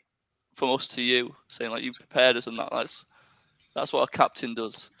about from us to you?" Saying, like, "You prepared us," and that's what a captain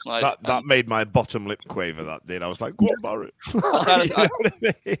does. Like, that made my bottom lip quaver. That did. I was like, "Go on, Barrett."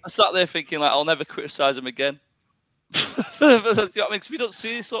 I sat there thinking, like, I'll never criticise him again. You know what I mean? Because we don't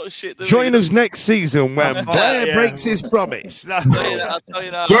see this sort of shit. Join us next season when Blair breaks his promise. I'll tell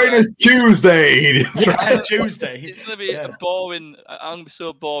you now. Join us Tuesday. Tuesday. It's going to be boring. I'm going to be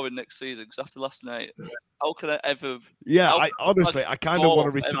so boring next season because after last night, how can I ever? Yeah, I kind of want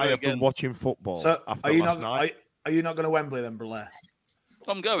to retire from watching football after last night. Are you not going to Wembley then, Blair?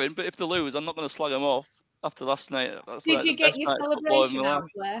 I'm going, but if they lose, I'm not going to slag them off after last night. Did you get your celebration out,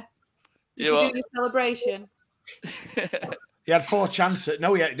 Blair? Did you do your celebration? He had 4 chances.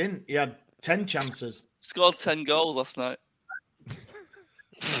 No, he didn't. He had 10 chances. Scored 10 goals last night.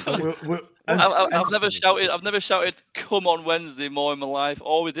 I've never shouted "Come on Wednesday" more in my life.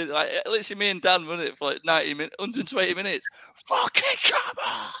 All we did, like, literally me and Dan, run it for like 90 minutes, 120 minutes. Fucking come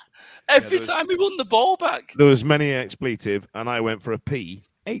on! Every time we won the ball back. There was many expletive, and I went for a pee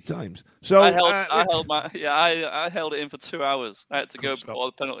 8 times. So I held it in for 2 hours. I had to go before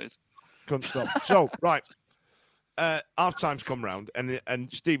the penalties. Couldn't stop. So right. Half time's come round,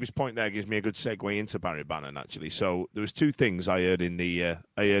 and Stevie's point there gives me a good segue into Barry Bannon, actually. So there was 2 things I heard in the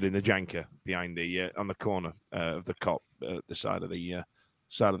janker behind the on the corner of the cop, the side of the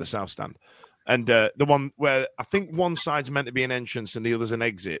south stand, and the one where I think one side's meant to be an entrance and the other's an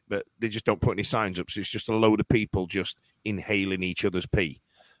exit, but they just don't put any signs up, so it's just a load of people just inhaling each other's pee,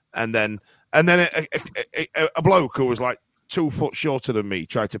 and then a bloke who was like 2 foot shorter than me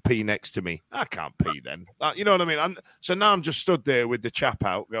tried to pee next to me. I can't pee then. You know what I mean? So now I'm just stood there with the chap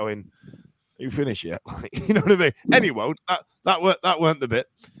out going, "You finished yet?" You know what I mean? Anyway, that weren't the bit.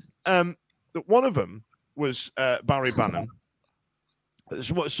 One of them was Barry Bannon.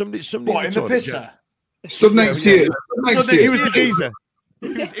 Somebody what, in the pisser? Stood next to you. He was the geezer.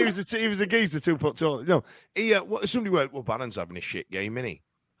 He was a geezer 2 foot tall. No, somebody went, "Well, Bannon's having a shit game, innit?"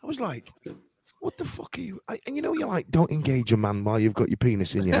 I was like, what the fuck are you? And you're like, don't engage a man while you've got your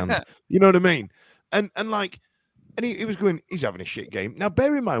penis in your hand. You know what I mean? And he was going, he's having a shit game. Now,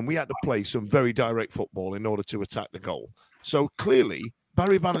 bear in mind, we had to play some very direct football in order to attack the goal. So clearly,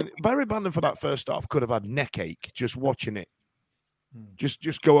 Barry Bannon for that first half could have had neck ache just watching it.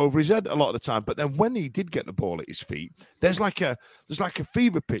 just go over his head a lot of the time. But then when he did get the ball at his feet, there's like a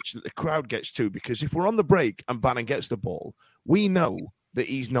fever pitch that the crowd gets to, because if we're on the break and Bannon gets the ball, we know that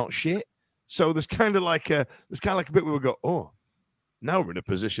he's not shit. So there's kind of like a bit where we go, oh, now we're in a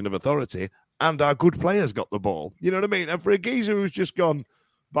position of authority and our good players got the ball. You know what I mean? And for a geezer who's just gone,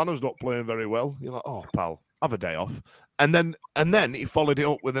 Bannon's not playing very well, you're like, oh, pal, have a day off. And then he followed it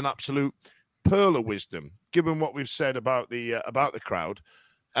up with an absolute pearl of wisdom, given what we've said about the crowd.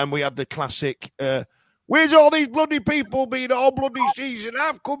 And we had the classic, where's all these bloody people been all bloody season?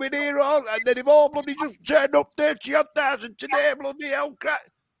 I've come in here, and then they've all bloody just turned up 30,000 today, bloody hell crap.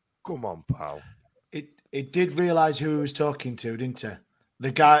 Come on, pal. It did realise who he was talking to, didn't it?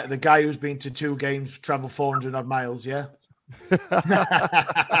 The guy who's been to 2 games, travelled 400 odd miles, yeah?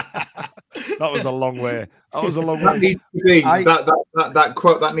 That was a long way. That needs to be that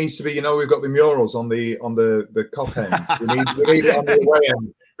quote. That needs to be. You know, we've got the murals on the cop end. We need it on the away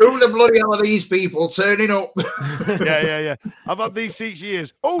end. Who the bloody hell are these people turning up? Yeah. I've had these 6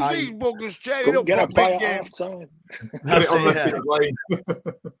 years. Who's these buggers turning up get for a big game? half time.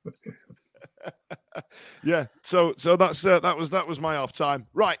 Yeah. So that was my half time.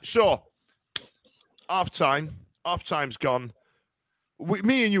 Right. So half time's gone.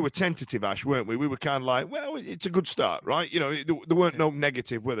 Me and you were tentative, Ash, weren't we? We were kind of like, well, it's a good start, right? You know, there weren't no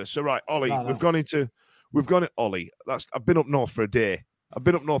negative with us. So, right, Ollie, No. we've gone at Ollie. I've been up north for a day. I've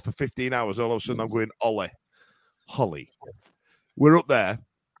been up north for 15 hours. All of a sudden, I'm going, Holly. We're up there.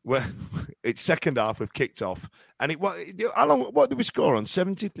 It's second half. We've kicked off. And how long? What did we score on?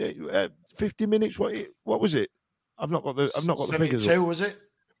 50 minutes? What was it? I've not got the figures. 72, was it?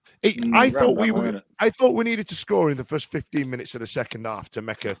 I thought we needed to score in the first 15 minutes of the second half to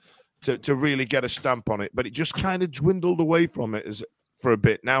make to really get a stamp on it, but it just kind of dwindled away from it for a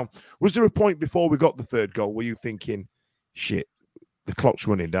bit. Now, was there a point before we got the third goal where you thinking, shit, the clock's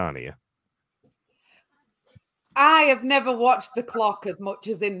running down here? I have never watched the clock as much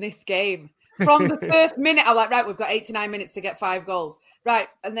as in this game. From the first minute, I'm like, right, we've got 8 to 9 minutes to get 5 goals. Right,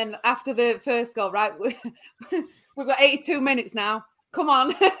 and then after the first goal, right, we've got 82 minutes now. Come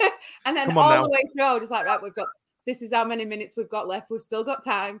on. And then all the way through, just like, right, this is how many minutes we've got left. We've still got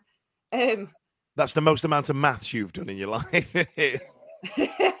time. That's the most amount of maths you've done in your life.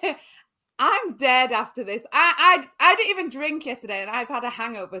 I'm dead after this. I didn't even drink yesterday, and I've had a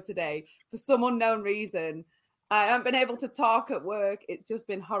hangover today for some unknown reason. I haven't been able to talk at work. It's just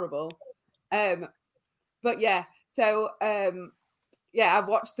been horrible. But yeah, so I've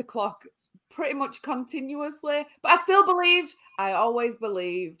watched the clock pretty much continuously, but I always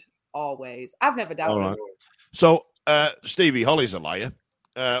believed. I've never doubted. All right. So, Stevie, Holly's a liar.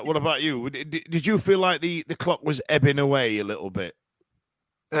 What about you? Did you feel like the clock was ebbing away a little bit?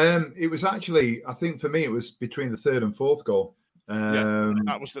 It was actually, I think for me, it was between the third and fourth goal.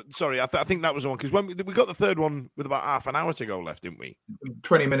 That was I think that was the one, because when we got the third one with about half an hour to go left, didn't we?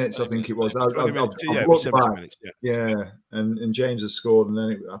 20 minutes, I think it was. 20 minutes, it was 70 minutes. Yeah, and James has scored, and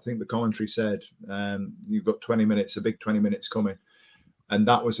then I think the commentary said, "You've got 20 minutes, a big 20 minutes coming," and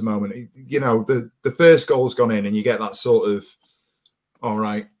that was the moment. You know, the first goal's gone in, and you get that sort of, all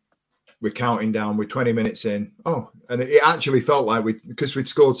right, we're counting down, we're 20 minutes in. Oh, and it actually felt like because we'd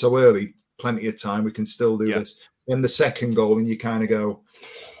scored so early, plenty of time, we can still do this. Then the second goal, and you kind of go,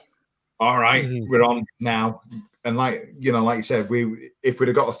 all right, we're on now. And like you said, if we'd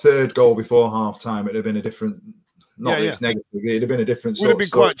have got a third goal before half time, it'd have been a different, negative, it'd have been a different We'd have been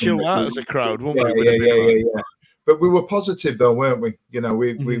quite chilled out as a crowd, wouldn't we? Yeah. But we were positive though, weren't we? You know,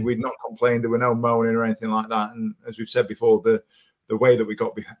 we'd not complained. There were no moaning or anything like that. And as we've said before, the way that we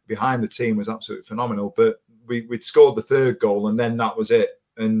got behind the team was absolutely phenomenal. But we'd scored the third goal, and then that was it.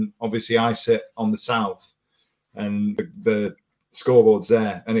 And obviously I sit on the south, and the scoreboard's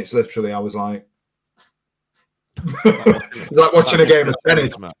there, and it's literally, I was like, it's like watching a game of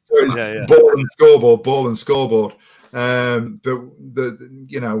tennis. So ball and scoreboard.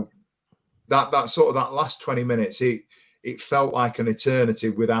 But that sort of that last 20 minutes, it felt like an eternity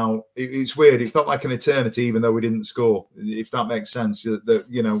without. It's weird. It felt like an eternity, even though we didn't score. If that makes sense, there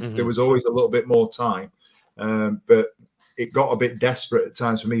was always a little bit more time, but it got a bit desperate at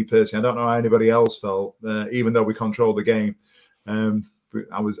times for me personally. I don't know how anybody else felt, even though we controlled the game.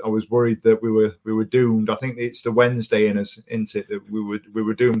 I was worried that we were doomed. I think it's the Wednesday in us, isn't it, that we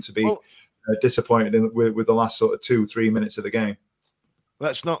were doomed to be disappointed with the last sort of 2-3 minutes of the game.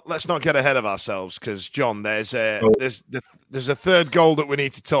 Let's not get ahead of ourselves, because John, there's a third goal that we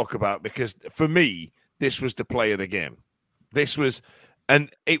need to talk about, because for me this was the play of the game.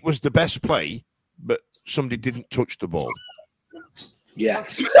 It was the best play, but somebody didn't touch the ball.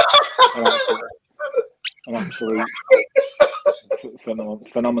 Yes. An absolute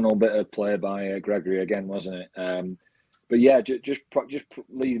phenomenal bit of play by Gregory again, wasn't it? But yeah, just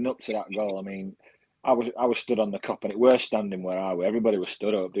leading up to that goal. I mean, I was stood on the cup, and it were standing where I were. Everybody was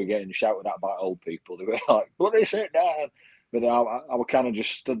stood up. They were getting shouted at by old people. They were like, "Bloody sit down!" But I was kind of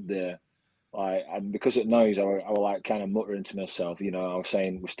just stood there, like, and because of noise, I was like kind of muttering to myself. You know, I was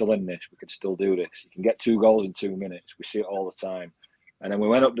saying, "We're still in this. We can still do this. You can get 2 goals in 2 minutes. We see it all the time." And then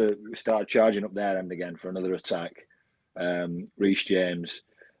we started charging up their end again for another attack. Reece James,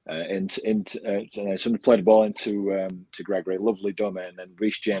 somebody played the ball into to Gregory, lovely dummy, and then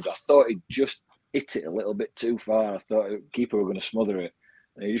Reece James. I thought he just hit it a little bit too far. I thought the keeper were going to smother it,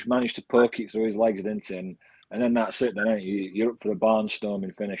 and he just managed to poke it through his legs, didn't he? And then that's it. Then you're up for a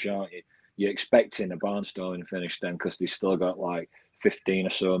barnstorming finish, aren't you? You're expecting a barnstorming finish then, because they've still got like 15 or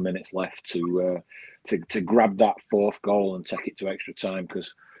so minutes left to grab that 4th goal and take it to extra time,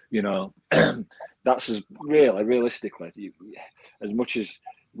 because you know that's realistically, as much as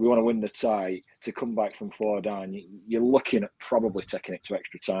we want to win the tie, to come back from 4 down, you're looking at probably taking it to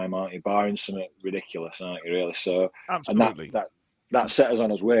extra time, aren't you? Barring something ridiculous, aren't you? Really? So absolutely. And that set us on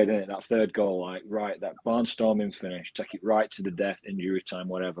his way, didn't it? That 3rd goal, like, right, that barnstorming finish, take it right to the death, injury time,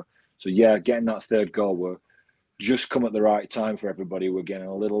 whatever. So yeah, getting that 3rd goal were just come at the right time for everybody. We're getting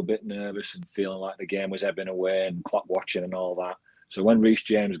a little bit nervous and feeling like the game was ebbing away and clock watching and all that. So when Reece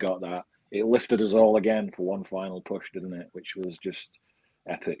James got that, it lifted us all again for one final push, didn't it? Which was just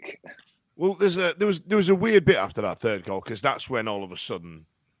epic. Well, there was a weird bit after that 3rd goal, because that's when all of a sudden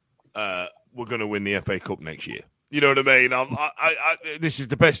we're going to win the FA Cup next year. You know what I mean? This is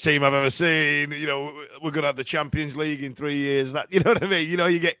the best team I've ever seen. You know, we're going to have the Champions League in 3 years. That, you know what I mean? You know,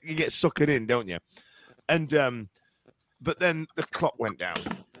 you get suckered in, don't you? And but then the clock went down,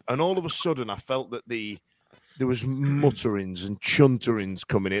 and all of a sudden I felt that there was mutterings and chunterings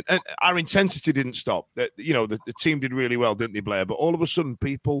coming in, and our intensity didn't stop. That, you know, the team did really well, didn't they, Blair? But all of a sudden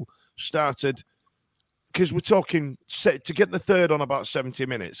people started, because we're talking to get the 3rd on about 70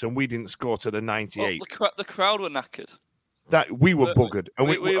 minutes, and we didn't score to the 98. Well, the crowd were knackered. That we were buggered,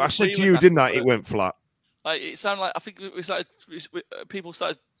 and I said to you, didn't I? It went flat. Like, it sounded like, I think people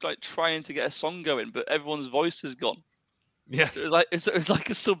started like trying to get a song going, but everyone's voice is gone. Yeah, so it was like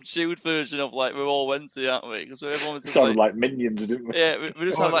a subdued version of like We're All Wednesday, aren't we? Because everyone was just sounded like Minions, didn't we? Yeah, we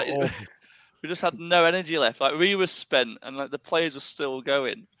just had we just had no energy left. Like, we were spent, and like the players were still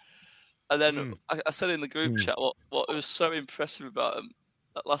going. And then I said in the group chat what was so impressive about them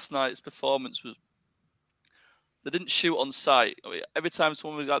that last night's performance was they didn't shoot on sight. I mean, every time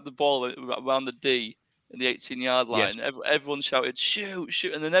someone was at the ball around the D in the 18-yard line, everyone shouted shoot,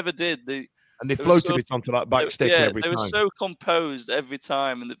 and they never did. They floated it onto that back stick every time. They were so composed every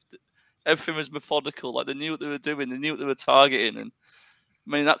time, and everything was methodical. Like, they knew what they were doing, they knew what they were targeting. And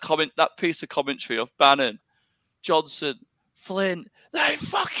I mean, that piece of commentary of Bannon, Johnson, Flynn, they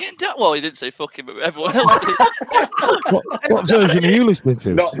fucking done. Well, he didn't say fucking, but everyone else did. What version are you listening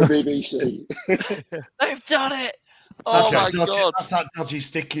to? Not the BBC. They've done it. Oh my God! That's that dodgy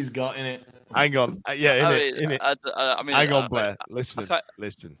stick he's got in it. Hang on, in it. I mean, hang on, Blair.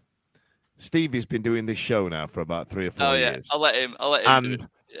 Listen. Stevie's been doing this show now for about 3 or 4 years. I'll let him. And do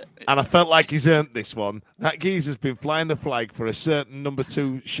it. And I felt like he's earned this one. That geezer's been flying the flag for a certain number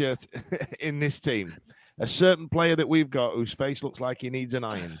 2 shirt in this team. A certain player that we've got whose face looks like he needs an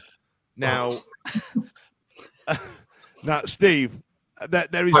iron. Now, Steve,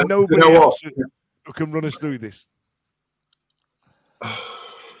 there is nobody else who can run us through this.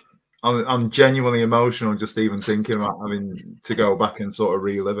 I'm genuinely emotional just even thinking about having to go back and sort of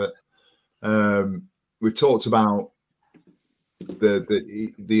relive it. We've talked about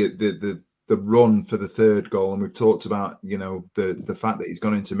the run for the 3rd goal, and we've talked about, you know, the fact that he's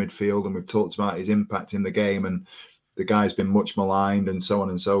gone into midfield, and we've talked about his impact in the game, and the guy's been much maligned and so on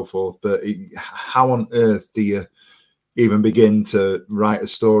and so forth. But how on earth do you even begin to write a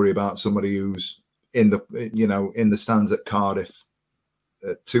story about somebody who's in the stands at Cardiff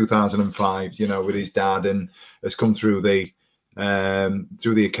 2005, you know, with his dad, and has come through the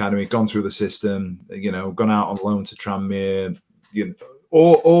academy, gone through the system, you know, gone out on loan to Tranmere, you know,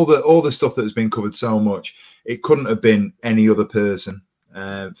 all the stuff that has been covered so much. It couldn't have been any other person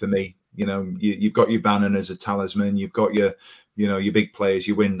for me. You know, you've got your Bannon as a talisman, you've got your big players,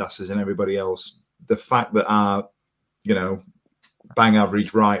 your Windasses, and everybody else. The fact that our, you know, bang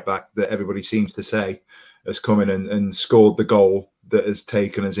average right back that everybody seems to say has come in and scored the goal that has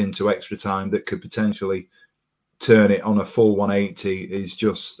taken us into extra time, that could potentially turn it on a full 180, is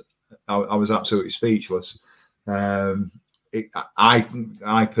just, I was absolutely speechless. I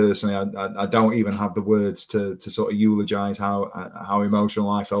personally, I don't even have the words to sort of eulogize how emotional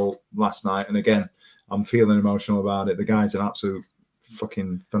I felt last night. And again, I'm feeling emotional about it. The guy's an absolute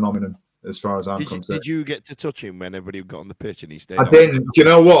fucking phenomenon as far as I'm concerned. Did you get to touch him when everybody got on the pitch and he stayed? I didn't. Do you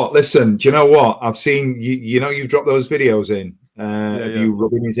know what? Listen, do you know what? I've seen you know you've dropped those videos in of you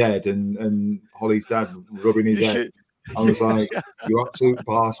rubbing his head and Holly's dad rubbing his head. I was like, you absolute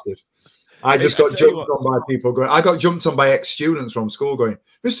bastard. I just got jumped on by people going. I got jumped on by ex-students from school going,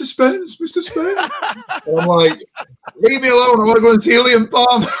 Mr. Spence, Mr. Spence. And I'm like, leave me alone. I want to go and see Liam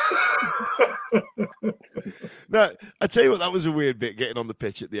Palmer. No, I tell you what, that was a weird bit getting on the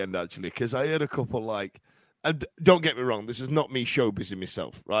pitch at the end, actually, because I heard a couple like, and don't get me wrong, this is not me showbizzing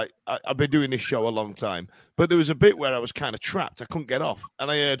myself, right? I've been doing this show a long time, but there was a bit where I was kind of trapped. I couldn't get off,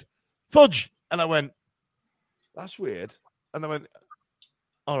 and I heard, fudge, and I went, that's weird. And I went,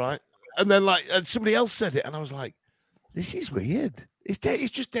 all right. And then and somebody else said it, and I was like, this is weird. It's dead.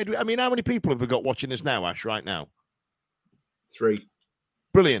 It's just dead. I mean, how many people have we got watching us now, Ash, right now? 3.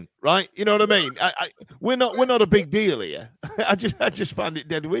 Brilliant, right? You know what I mean? We're not a big deal here. I just find it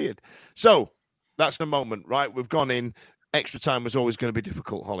dead weird. So that's the moment, right? We've gone in. Extra time was always going to be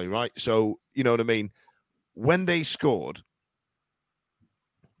difficult, Holly, right? So you know what I mean? When they scored,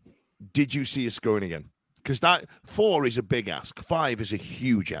 did you see us scoring again? Because that 4 is a big ask. 5 is a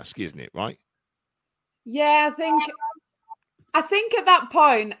huge ask, isn't it? Right? Yeah, I think at that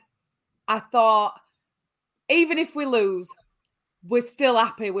point, I thought, even if we lose, we're still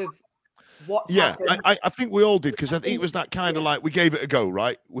happy with what's happened. I think we all did, because I think it was that kind of like, we gave it a go,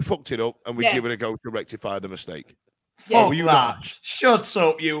 right? We fucked it up, and we give it a go to rectify the mistake. Yeah. Fuck that. Shut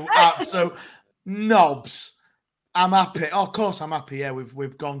up, you absolute knobs. I'm happy. Oh, of course I'm happy. Yeah,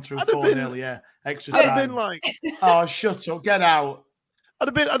 we've gone through 4-0. Yeah, extra time. I'd have been like, oh, shut up, get out. I'd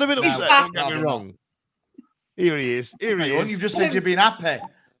have been upset. Don't get me wrong. Here he is. Here he is. You've just said you've been happy.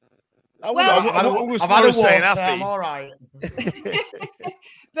 I've had a water, I'm all right.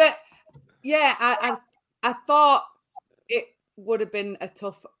 But yeah, I thought it would have been a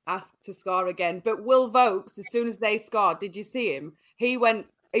tough ask to score again. But Will Vokes, as soon as they scored, did you see him? He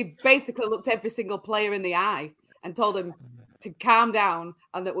basically looked every single player in the eye and told him to calm down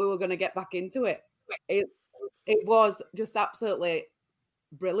and that we were going to get back into it. It was just absolutely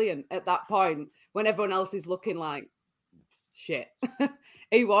brilliant at that point when everyone else is looking like shit.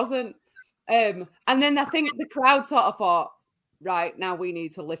 He wasn't. And then I think the crowd sort of thought, right, now we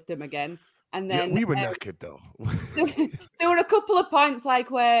need to lift him again. And then we were knackered though. There were a couple of points like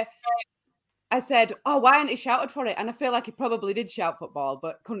where I said, oh, why hadn't he shouted for it? And I feel like he probably did shout football,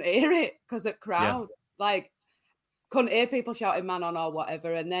 but couldn't hear it because of crowd. Like, couldn't hear people shouting man on or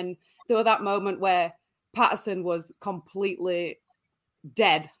whatever. And then there was that moment where Patterson was completely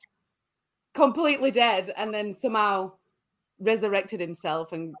dead, and then somehow resurrected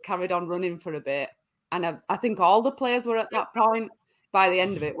himself and carried on running for a bit. And I think all the players were at that point by the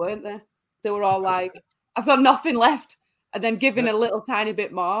end of it, weren't they? They were all like, I've got nothing left, and then giving a little tiny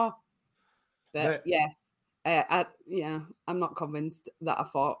bit more. But I'm not convinced that I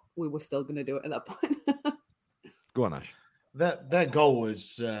thought we were still going to do it at that point. Go on, Ash. Their goal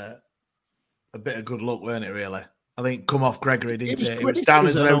was a bit of good luck, weren't it, really? I think come off Gregory, didn't it? It was down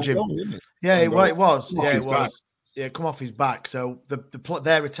as an OG. Yeah, it was. Yeah, it was. Yeah, come off his back. So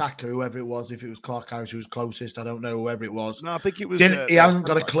their attacker, whoever it was, if it was Clark Harris who was closest, I don't know, whoever it was. No, I think it was. He hasn't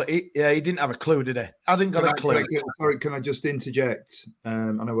got a clue. He didn't have a clue, did he? Hasn't got a clue. Sorry, can I just interject?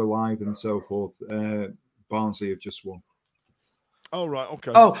 I know we're live and so forth. Barnsley have just won. Oh, right,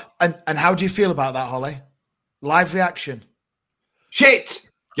 okay. Oh, and how do you feel about that, Holly? Live reaction. Shit!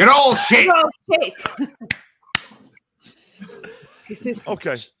 You're all shit! You're all shit!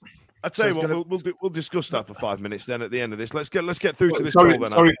 Okay. I tell you what, we'll discuss that for 5 minutes. Then at the end of this, let's get through to this. Sorry goal,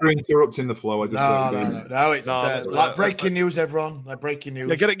 for interrupting the flow. No. It's like breaking news, everyone. Like breaking news.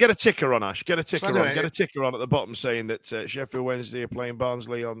 Yeah, get a ticker on, Ash. Get a ticker on. Get a ticker on at the bottom saying that Sheffield Wednesday are playing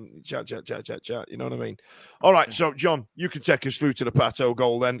Barnsley on chat. You know what I mean? All right. So, John, you can take us through to the Pato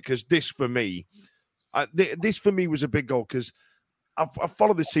goal then, because this for me was a big goal because I've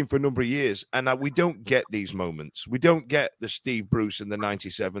followed this team for a number of years, and we don't get these moments. We don't get the Steve Bruce in the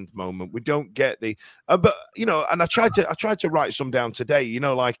 97th moment. We don't get the, but you know. And I tried to write some down today. You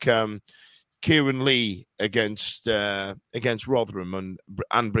know, like Kieran Lee against Rotherham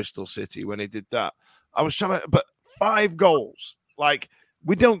and Bristol City when he did that. I was trying to, but 5 goals, like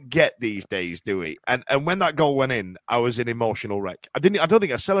we don't get these days, do we? And when that goal went in, I was an emotional wreck. I don't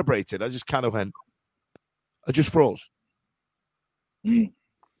think I celebrated. I just kind of went. I just froze.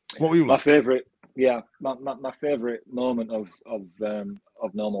 What were you like? My favourite moment of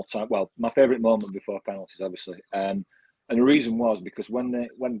normal time. Well, my favourite moment before penalties, obviously. And the reason was because when they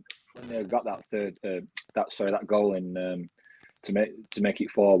got that goal in to make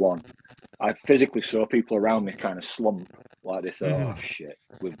it 4-1. I physically saw people around me kind of slump, like they said, "Oh shit,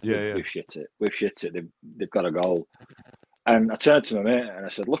 we've shit it. We've shit it. They've got a goal." And I turned to my mate and I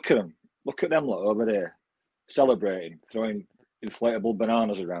said, "Look at them. Look at them lot over there, celebrating, throwing inflatable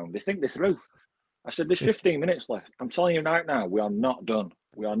bananas around. They think they're through." I said, "There's 15 minutes left. I'm telling you right now, we are not done.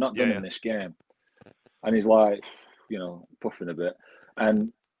 We are not done in this game." And he's like, puffing a bit.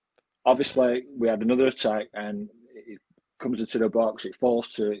 And obviously, we had another attack, and it comes into the box. It falls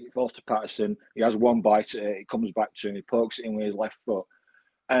to Patterson. He has one bite at it. It comes back to him. He pokes it in with his left foot.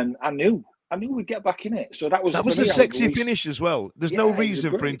 And I knew we'd get back in it. So that was a sexy finish as well. There's no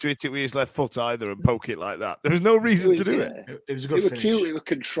reason for him to hit it with his left foot either and poke it like that. There was no reason to do it. It was a good finish. Cute. It was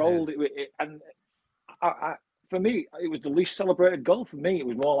controlled. And for me, it was the least celebrated goal. For me, it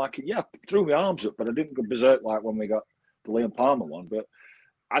was more like, I threw my arms up, but I didn't go berserk like when we got the Liam Palmer one. But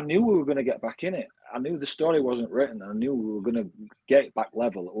I knew we were going to get back in it. I knew the story wasn't written. I knew we were going to get it back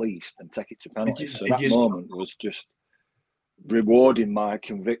level at least and take it to penalties. So that moment was just rewarding my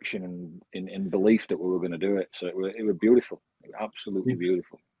conviction and in belief that we were going to do it. So it was beautiful. It was absolutely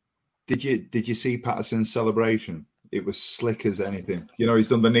beautiful. Did you see Patterson's celebration? It was slick as anything. He's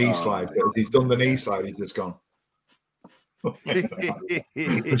done the knee slide. But as he's done the knee slide, he's just gone.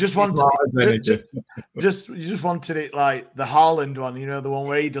 You just wanted it like the Haaland one, the one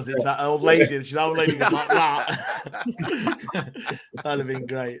where he does it to that old lady. The old lady goes like that. That'd have been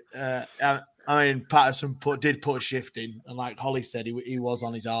great. Patterson did put a shift in, and like Holly said, he was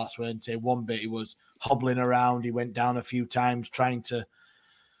on his arse. Weren't he? One bit he was hobbling around. He went down a few times trying to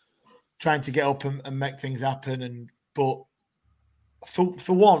get up and make things happen. But for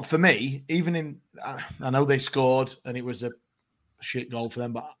me, even I know they scored and it was a shit goal for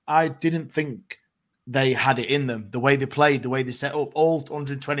them, but I didn't think they had it in them. The way they played, the way they set up, all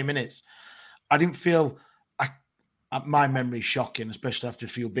 120 minutes. I didn't feel. My memory's shocking, especially after a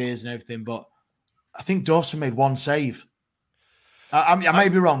few beers and everything. But I think Dawson made one save. I may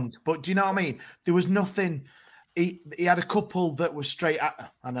be wrong, but do you know what I mean? There was nothing. He had a couple that were straight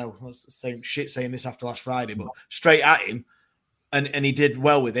at. I know that's the same shit saying this after last Friday, but straight at him. And he did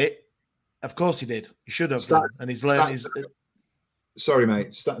well with it. Of course he did. He should have done. And he's learned his... Sorry,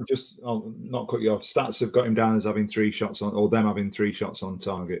 mate. I'll not cut you off. Stats have got him down as having 3 shots on, or them having 3 shots on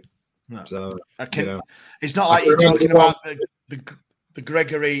target. No. So, it's not like you're talking about the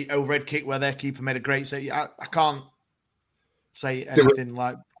Gregory overhead kick where their keeper made a great save. I can't say anything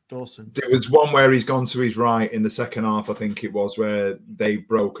like Dawson. There was one where he's gone to his right in the second half, I think it was, where they've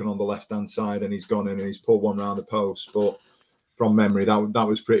broken on the left-hand side and he's gone in and he's pulled one round the post. But from memory, that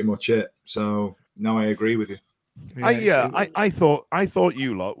was pretty much it. So no, I agree with you. I thought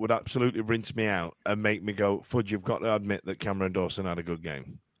you lot would absolutely rinse me out and make me go, Fudge, you've got to admit that Cameron Dawson had a good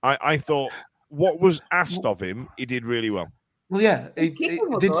game. I thought what was asked of him, he did really well. Well, yeah, they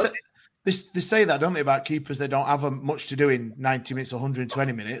say that, don't they, about keepers? They don't have much to do in 90 minutes or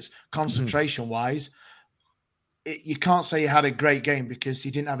 120 minutes, concentration-wise. You can't say he had a great game because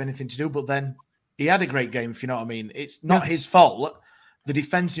he didn't have anything to do, but then he had a great game, if you know what I mean. It's not his fault. The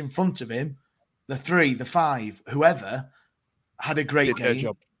defence in front of him, the 3, the 5, whoever, had a great game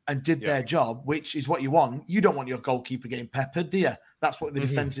and did their job, which is what you want. You don't want your goalkeeper getting peppered, do you? That's what the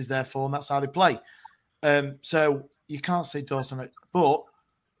defence is there for, and that's how they play. So you can't say Dawson, but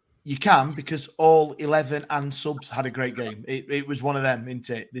you can, because all 11 and subs had a great game. It was one of them, isn't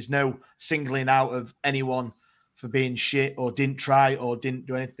it? There's no singling out of anyone for being shit or didn't try or didn't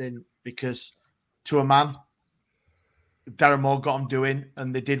do anything, because to a man, Darren Moore got them doing,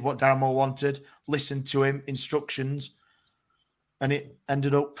 and they did what Darren Moore wanted, listened to him, instructions, and it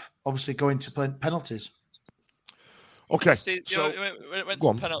ended up obviously going to penalties. Okay. See, so when it went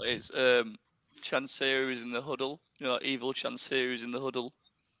to penalties, Chansiri was in the huddle, evil Chansiri was in the huddle,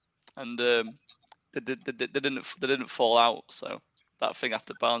 and they didn't fall out. So that thing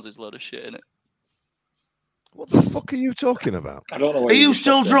after Barnes is a load of shit, isn't it? What the fuck are you talking about? I don't know. Are you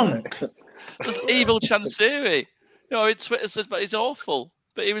still drunk? There's evil Chansiri. Twitter says, but he's awful.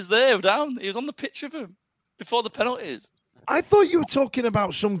 But he was there down. He was on the pitch with him before the penalties. I thought you were talking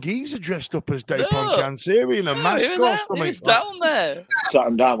about some geezer dressed up as Daypon Chansiri in a mask or something. He was down there. Sat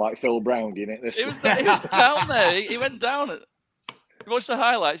him down like Phil Brown, didn't it? He was down there. He went down. You watch the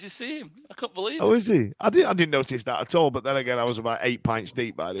highlights, you see him. I couldn't believe it. Oh, is he? I didn't notice that at all. But then again, I was about 8 pints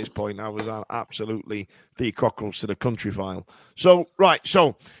deep by this point. I was absolutely the cockles to the country file. So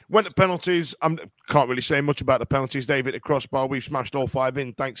went to penalties. I can't really say much about the penalties. David, the crossbar, we've smashed all 5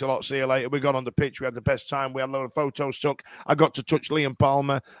 in. Thanks a lot. See you later. We got on the pitch. We had the best time. We had a load of photos took. I got to touch Liam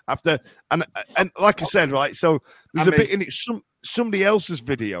Palmer after. And like I said, right, so there's a bit in it. Somebody else's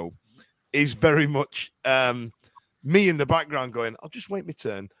video is very much... me in the background going, I'll just wait my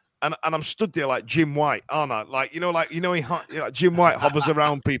turn. And I'm stood there like Jim White, aren't I? Like Jim White hovers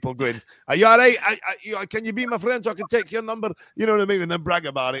around people going, are you all right? Can you be my friend so I can take your number? You know what I mean? And then brag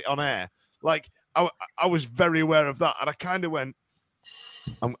about it on air. Like, I was very aware of that. And I kind of went,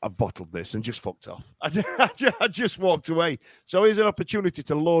 I've bottled this and just fucked off. I just walked away. So here's an opportunity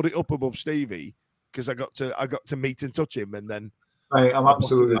to load it up above Stevie because I got to meet and touch him. And then I'm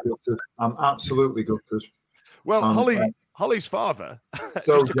absolutely gutted. I'm absolutely gutted. Well, Holly's father.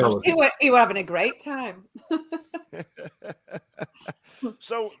 So he were having a great time.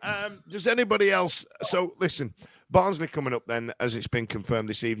 So, does anybody else? So, listen, Barnsley coming up then, as it's been confirmed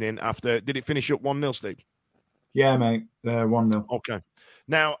this evening. Did it finish up 1-0, Steve? Yeah, mate. 1-0. Okay.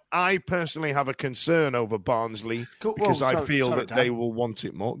 Now, I personally have a concern over Barnsley because I feel that Dan, they will want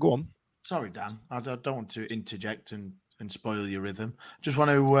it more. Go on. Sorry, Dan. I don't want to interject and spoil your rhythm. Just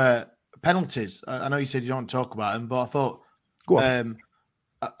want to penalties. I know you said you don't want to talk about them, but I thought. Go on.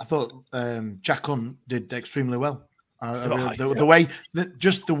 I thought Jack Hunt did extremely well. The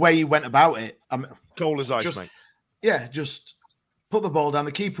way he went about it. Cold as ice, mate. Yeah, just put the ball down.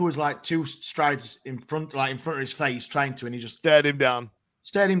 The keeper was like 2 strides in front of his face, trying to, and he just stared him down,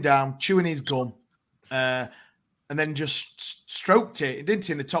 chewing his gum, and then just stroked it. It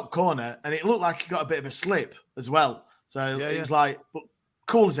didn't in the top corner, and it looked like he got a bit of a slip as well. So it was like, but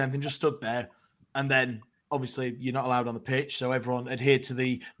cool as anything, just stood there, and then. Obviously, you're not allowed on the pitch, so everyone adhered to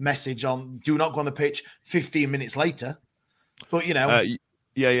the message on do not go on the pitch 15 minutes later. But, you know.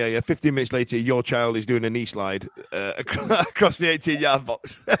 15 minutes later, your child is doing a knee slide across the 18-yard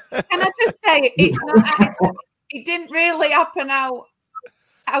box. Can I just say, it didn't really happen how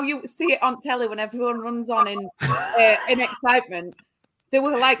you see it on telly when everyone runs on in excitement. They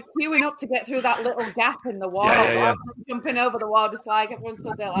were like queuing up to get through that little gap in the wall, jumping over the wall, just like everyone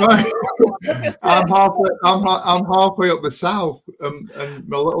stood there. Like, I'm halfway up the south, and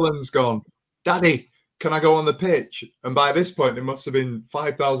my little one's gone, Daddy, can I go on the pitch? And by this point, there must have been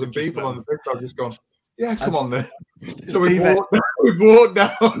 5,000 people on the pitch. I've just gone, yeah, come on then. So we've walked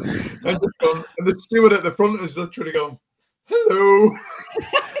down, and the steward at the front has literally gone, hello.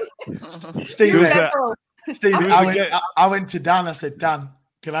 Steve, I went to Dan. I said, Dan,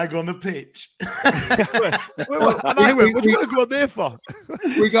 can I go on the pitch? And I went, what do you want to go on there for?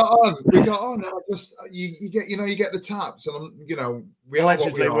 We got on. And I just, you get the taps, and we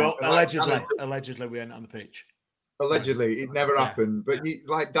allegedly we went on the pitch. Allegedly, it never happened. But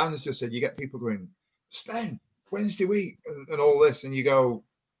like Dan's just said, you get people going, Sven, Wednesday week, and all this, and you go,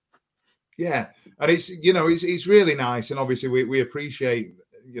 yeah. And it's really nice, and obviously we appreciate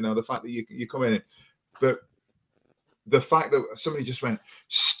the fact that you come in. But the fact that somebody just went,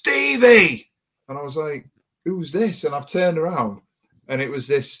 Stevie! And I was like, who's this? And I've turned around, and it was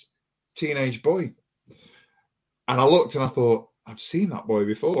this teenage boy. And I looked and I thought, I've seen that boy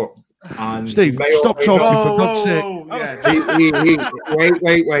before. And Steve, stop talking for God's sake. Yeah.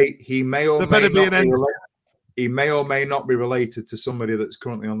 Wait. He may or may not be related to somebody that's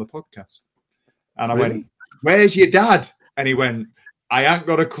currently on the podcast. And I went, where's your dad? And he went, I ain't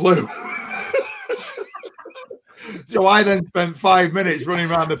got a clue. So I then spent 5 minutes running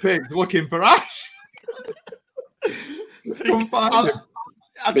around the pitch looking for Ash. Couldn't find him.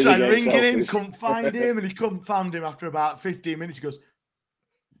 I tried ringing him, couldn't find him, and he couldn't find him after about 15 minutes. He goes,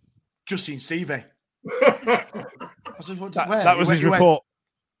 just seen Stevie. I said, where? That was his report.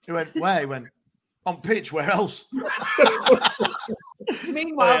 He went, where? He went, on pitch, where else?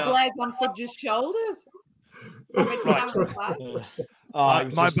 Meanwhile, Blair's on Fudge's shoulders. My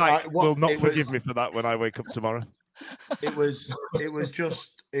bike will not forgive me for that when I wake up tomorrow. It was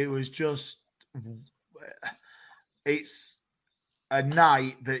just it's a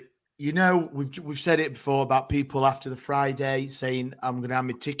night that we've said it before about people after the Friday saying I'm going to have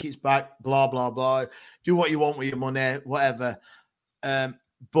my tickets back, blah blah blah, do what you want with your money, whatever.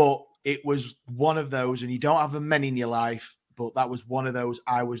 But it was one of those, and you don't have many in your life, but that was one of those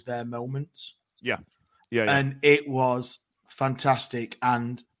I was there moments. Yeah. And it was fantastic.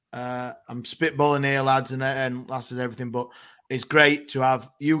 And I'm spitballing here, lads and lasses, everything, but it's great to have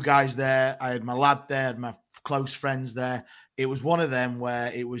you guys there. I had my lad there, I had my close friends there. It was one of them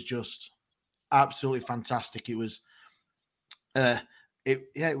where it was just absolutely fantastic. It was,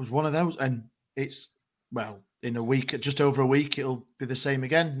 it was one of those, and it's in a week, just over a week, it'll be the same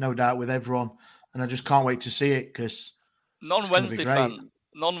again, no doubt, with everyone. And I just can't wait to see it because non-Wednesday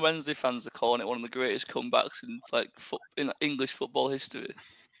fans are calling it one of the greatest comebacks in English football history.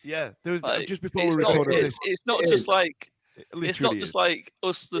 Yeah, there was just before we recorded this. It's not just like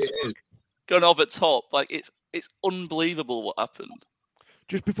us going over top. Like it's unbelievable what happened.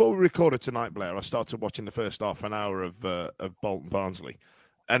 just before we recorded tonight, Blair, I started watching the first half an hour of Bolton Barnsley,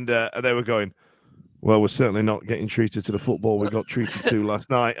 and they were going, well, we're certainly not getting treated to the football we got treated to last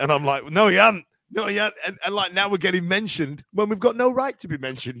night. And I'm like, no, you haven't. No, yeah, and like now we're getting mentioned when we've got no right to be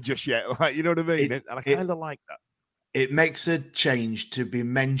mentioned just yet. Like, you know what I mean? And I kind of like that. It makes a change to be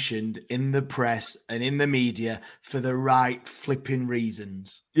mentioned in the press and in the media for the right flipping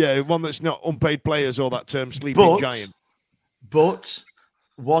reasons. Yeah, one that's not unpaid players or that term sleeping giant. But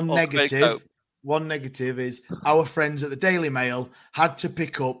one negative is our friends at the Daily Mail had to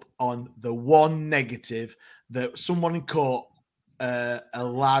pick up on the one negative that someone caught a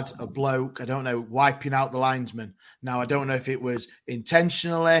lad, a bloke, I don't know, wiping out the linesman. Now, I don't know if it was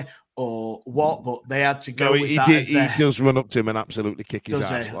intentionally or what, but they had to go with that. He does run up to him and absolutely kick his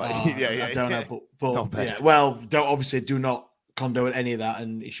ass. Like, I don't know, but yeah. Well, do not condone any of that,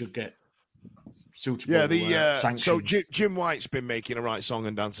 and he should get suitable sanctions. So Jim White's been making a right song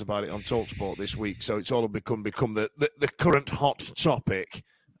and dance about it on TalkSport this week, so it's all become the current hot topic.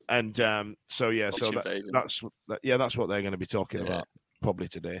 And that's what they're going to be talking about probably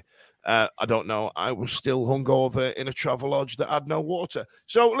today. I don't know. I was still hungover in a travel lodge that had no water.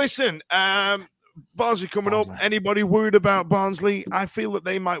 So listen, Barnsley coming up. Anybody worried about Barnsley? I feel that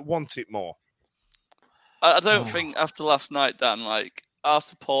they might want it more. I don't think after last night, Dan, like our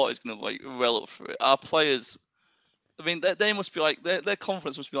support is going to well up for it. Our players, I mean, they must be like their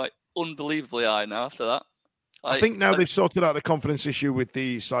confidence must be like unbelievably high now after that. I think now they've sorted out the confidence issue with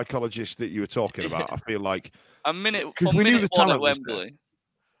the psychologist that you were talking about. I feel like from minute one at Wembley.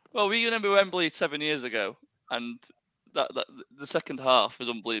 Well, we remember Wembley 7 years ago, and that the second half was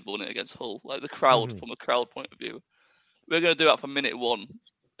unbelievable, wasn't it, against Hull? Like the crowd, from a crowd point of view, we're going to do that from minute one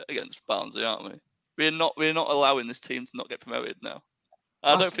against Barnsley, aren't we? We're not allowing this team to not get promoted now.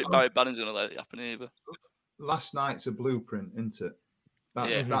 I don't think Barry Bannon's going to let it happen either. Last night's a blueprint, isn't it?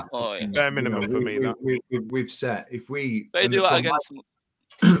 Bare minimum for me. We've set if they do that against.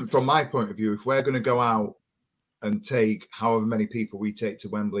 From my point of view, if we're going to go out and take however many people we take to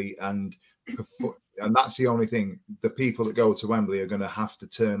Wembley, and that's the only thing, the people that go to Wembley are going to have to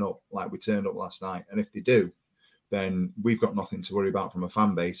turn up like we turned up last night. And if they do, then we've got nothing to worry about from a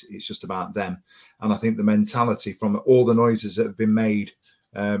fan base. It's just about them. And I think the mentality from all the noises that have been made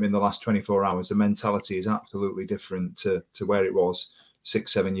in the last 24 hours, the mentality is absolutely different to where it was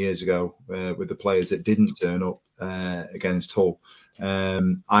 6-7 years ago with the players that didn't turn up against Hull.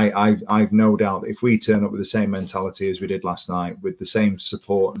 I've no doubt that if we turn up with the same mentality as we did last night, with the same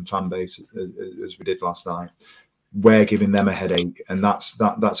support and fan base as we did last night, we're giving them a headache, and that's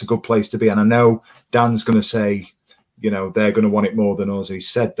a good place to be. And I know Dan's going to say, they're going to want it more than us. He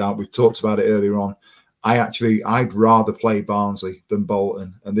said that. We've talked about it earlier on. I'd rather play Barnsley than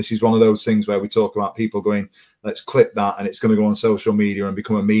Bolton. And this is one of those things where we talk about people going, let's clip that and it's going to go on social media and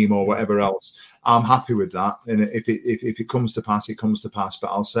become a meme or whatever else. I'm happy with that. And if it comes to pass, it comes to pass. But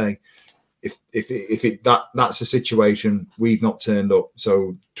I'll say that's a situation, we've not turned up.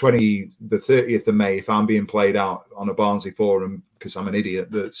 So the 30th of May, if I'm being played out on a Barnsley forum because I'm an idiot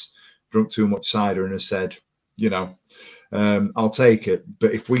that's drunk too much cider and has said, I'll take it.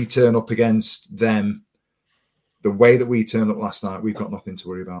 But if we turn up against them the way that we turned up last night, we've got nothing to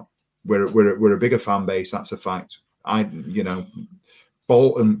worry about. We're a bigger fan base. That's a fact.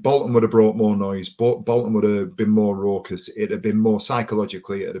 Bolton would have brought more noise. Bolton would have been more raucous. It'd have been more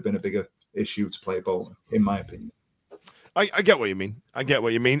psychologically. It'd have been a bigger issue to play Bolton, in my opinion. I get what you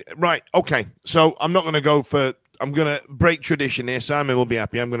mean. Right. Okay. So I'm not going to go for. I'm going to break tradition here. Simon will be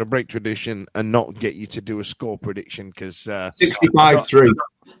happy. I'm going to break tradition and not get you to do a score prediction because 65-3.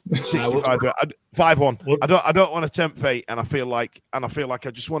 65-3. 5-1. I don't want to tempt fate, and I feel like I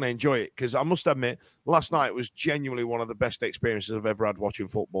just want to enjoy it because I must admit, last night was genuinely one of the best experiences I've ever had watching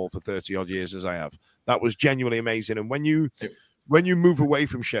football for 30 odd years as I have. That was genuinely amazing. And when you move away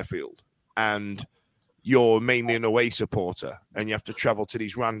from Sheffield and you're mainly an away supporter and you have to travel to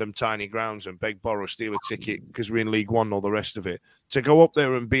these random tiny grounds and beg, borrow, steal a ticket because we're in League One or the rest of it, to go up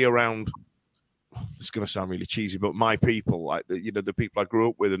there and be around, it's going to sound really cheesy, but my people, like the people I grew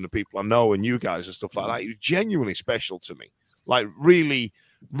up with and the people I know and you guys and stuff like that, it was genuinely special to me. Like really,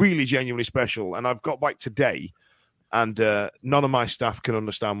 really genuinely special. And I've got back today and none of my staff can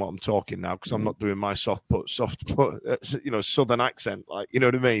understand what I'm talking now because I'm not doing my soft put, southern accent, like, you know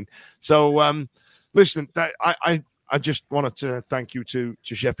what I mean? So, listen, I just wanted to thank you to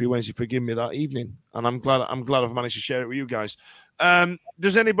Sheffield Wednesday for giving me that evening, and I'm glad I've managed to share it with you guys.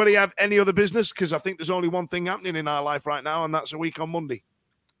 Does anybody have any other business? Because I think there's only one thing happening in our life right now, and that's a week on Monday.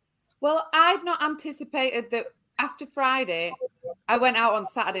 Well, I'd not anticipated that after Friday, I went out on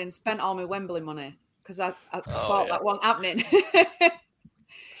Saturday and spent all my Wembley money because I thought that wasn't happening.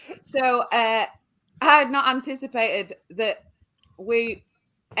 So I had not anticipated that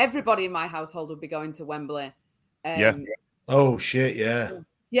everybody in my household would be going to Wembley. Yeah. Oh, shit, yeah.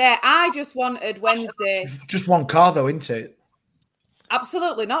 Yeah, I just wanted Wednesday. Just one car, though, isn't it?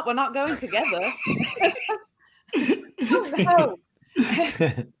 Absolutely not. We're not going together. No.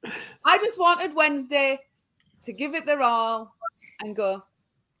 I just wanted Wednesday to give it their all and go,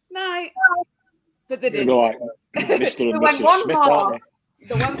 night. But they didn't. Like Mr. and Mrs. Smith, aren't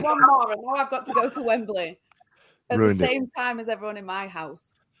they went one more, and now I've got to go to Wembley at Ruined the same time as everyone in my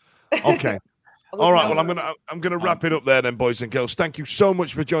house. Okay. All right. Well, I'm gonna wrap it up there then, boys and girls. Thank you so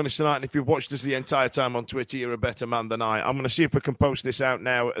much for joining us tonight. And if you've watched us the entire time on Twitter, you're a better man than I. I'm gonna see if we can post this out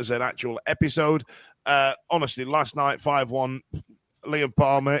now as an actual episode. Honestly, last night 5-1, Liam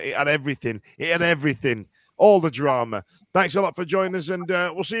Palmer. It had everything. All the drama. Thanks a lot for joining us, and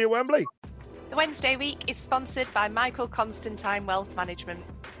we'll see you at Wembley. The Wednesday week is sponsored by Michael Constantine Wealth Management.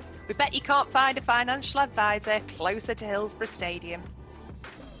 We bet you can't find a financial advisor closer to Hillsborough Stadium.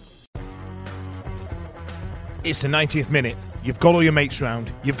 It's the 90th minute. You've got all your mates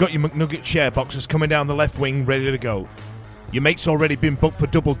round. You've got your McNugget share boxes coming down the left wing ready to go. Your mate's already been booked for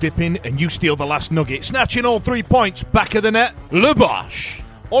double dipping and you steal the last nugget, snatching all 3 points. Back of the net, Le Bosch.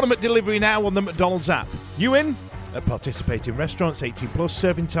 Automatic delivery now on the McDonald's app. You in? At participating restaurants, 18 plus,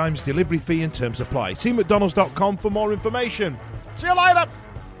 serving times, delivery fee and terms apply. See mcdonalds.com for more information. See you later.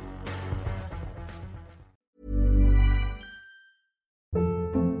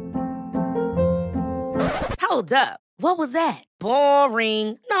 Hold up. What was that?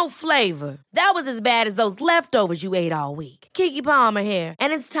 Boring. No flavor. That was as bad as those leftovers you ate all week. Keke Palmer here,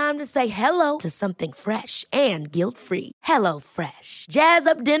 and it's time to say hello to something fresh and guilt-free. Hello Fresh. Jazz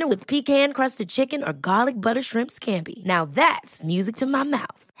up dinner with pecan-crusted chicken or garlic butter shrimp scampi. Now that's music to my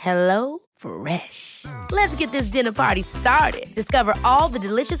mouth. Hello Fresh. Let's get this dinner party started. Discover all the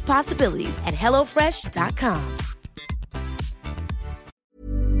delicious possibilities at hellofresh.com.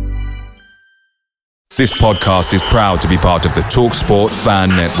 This podcast is proud to be part of the TalkSport Fan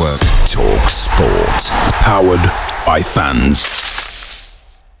Network. TalkSport. Powered by fans.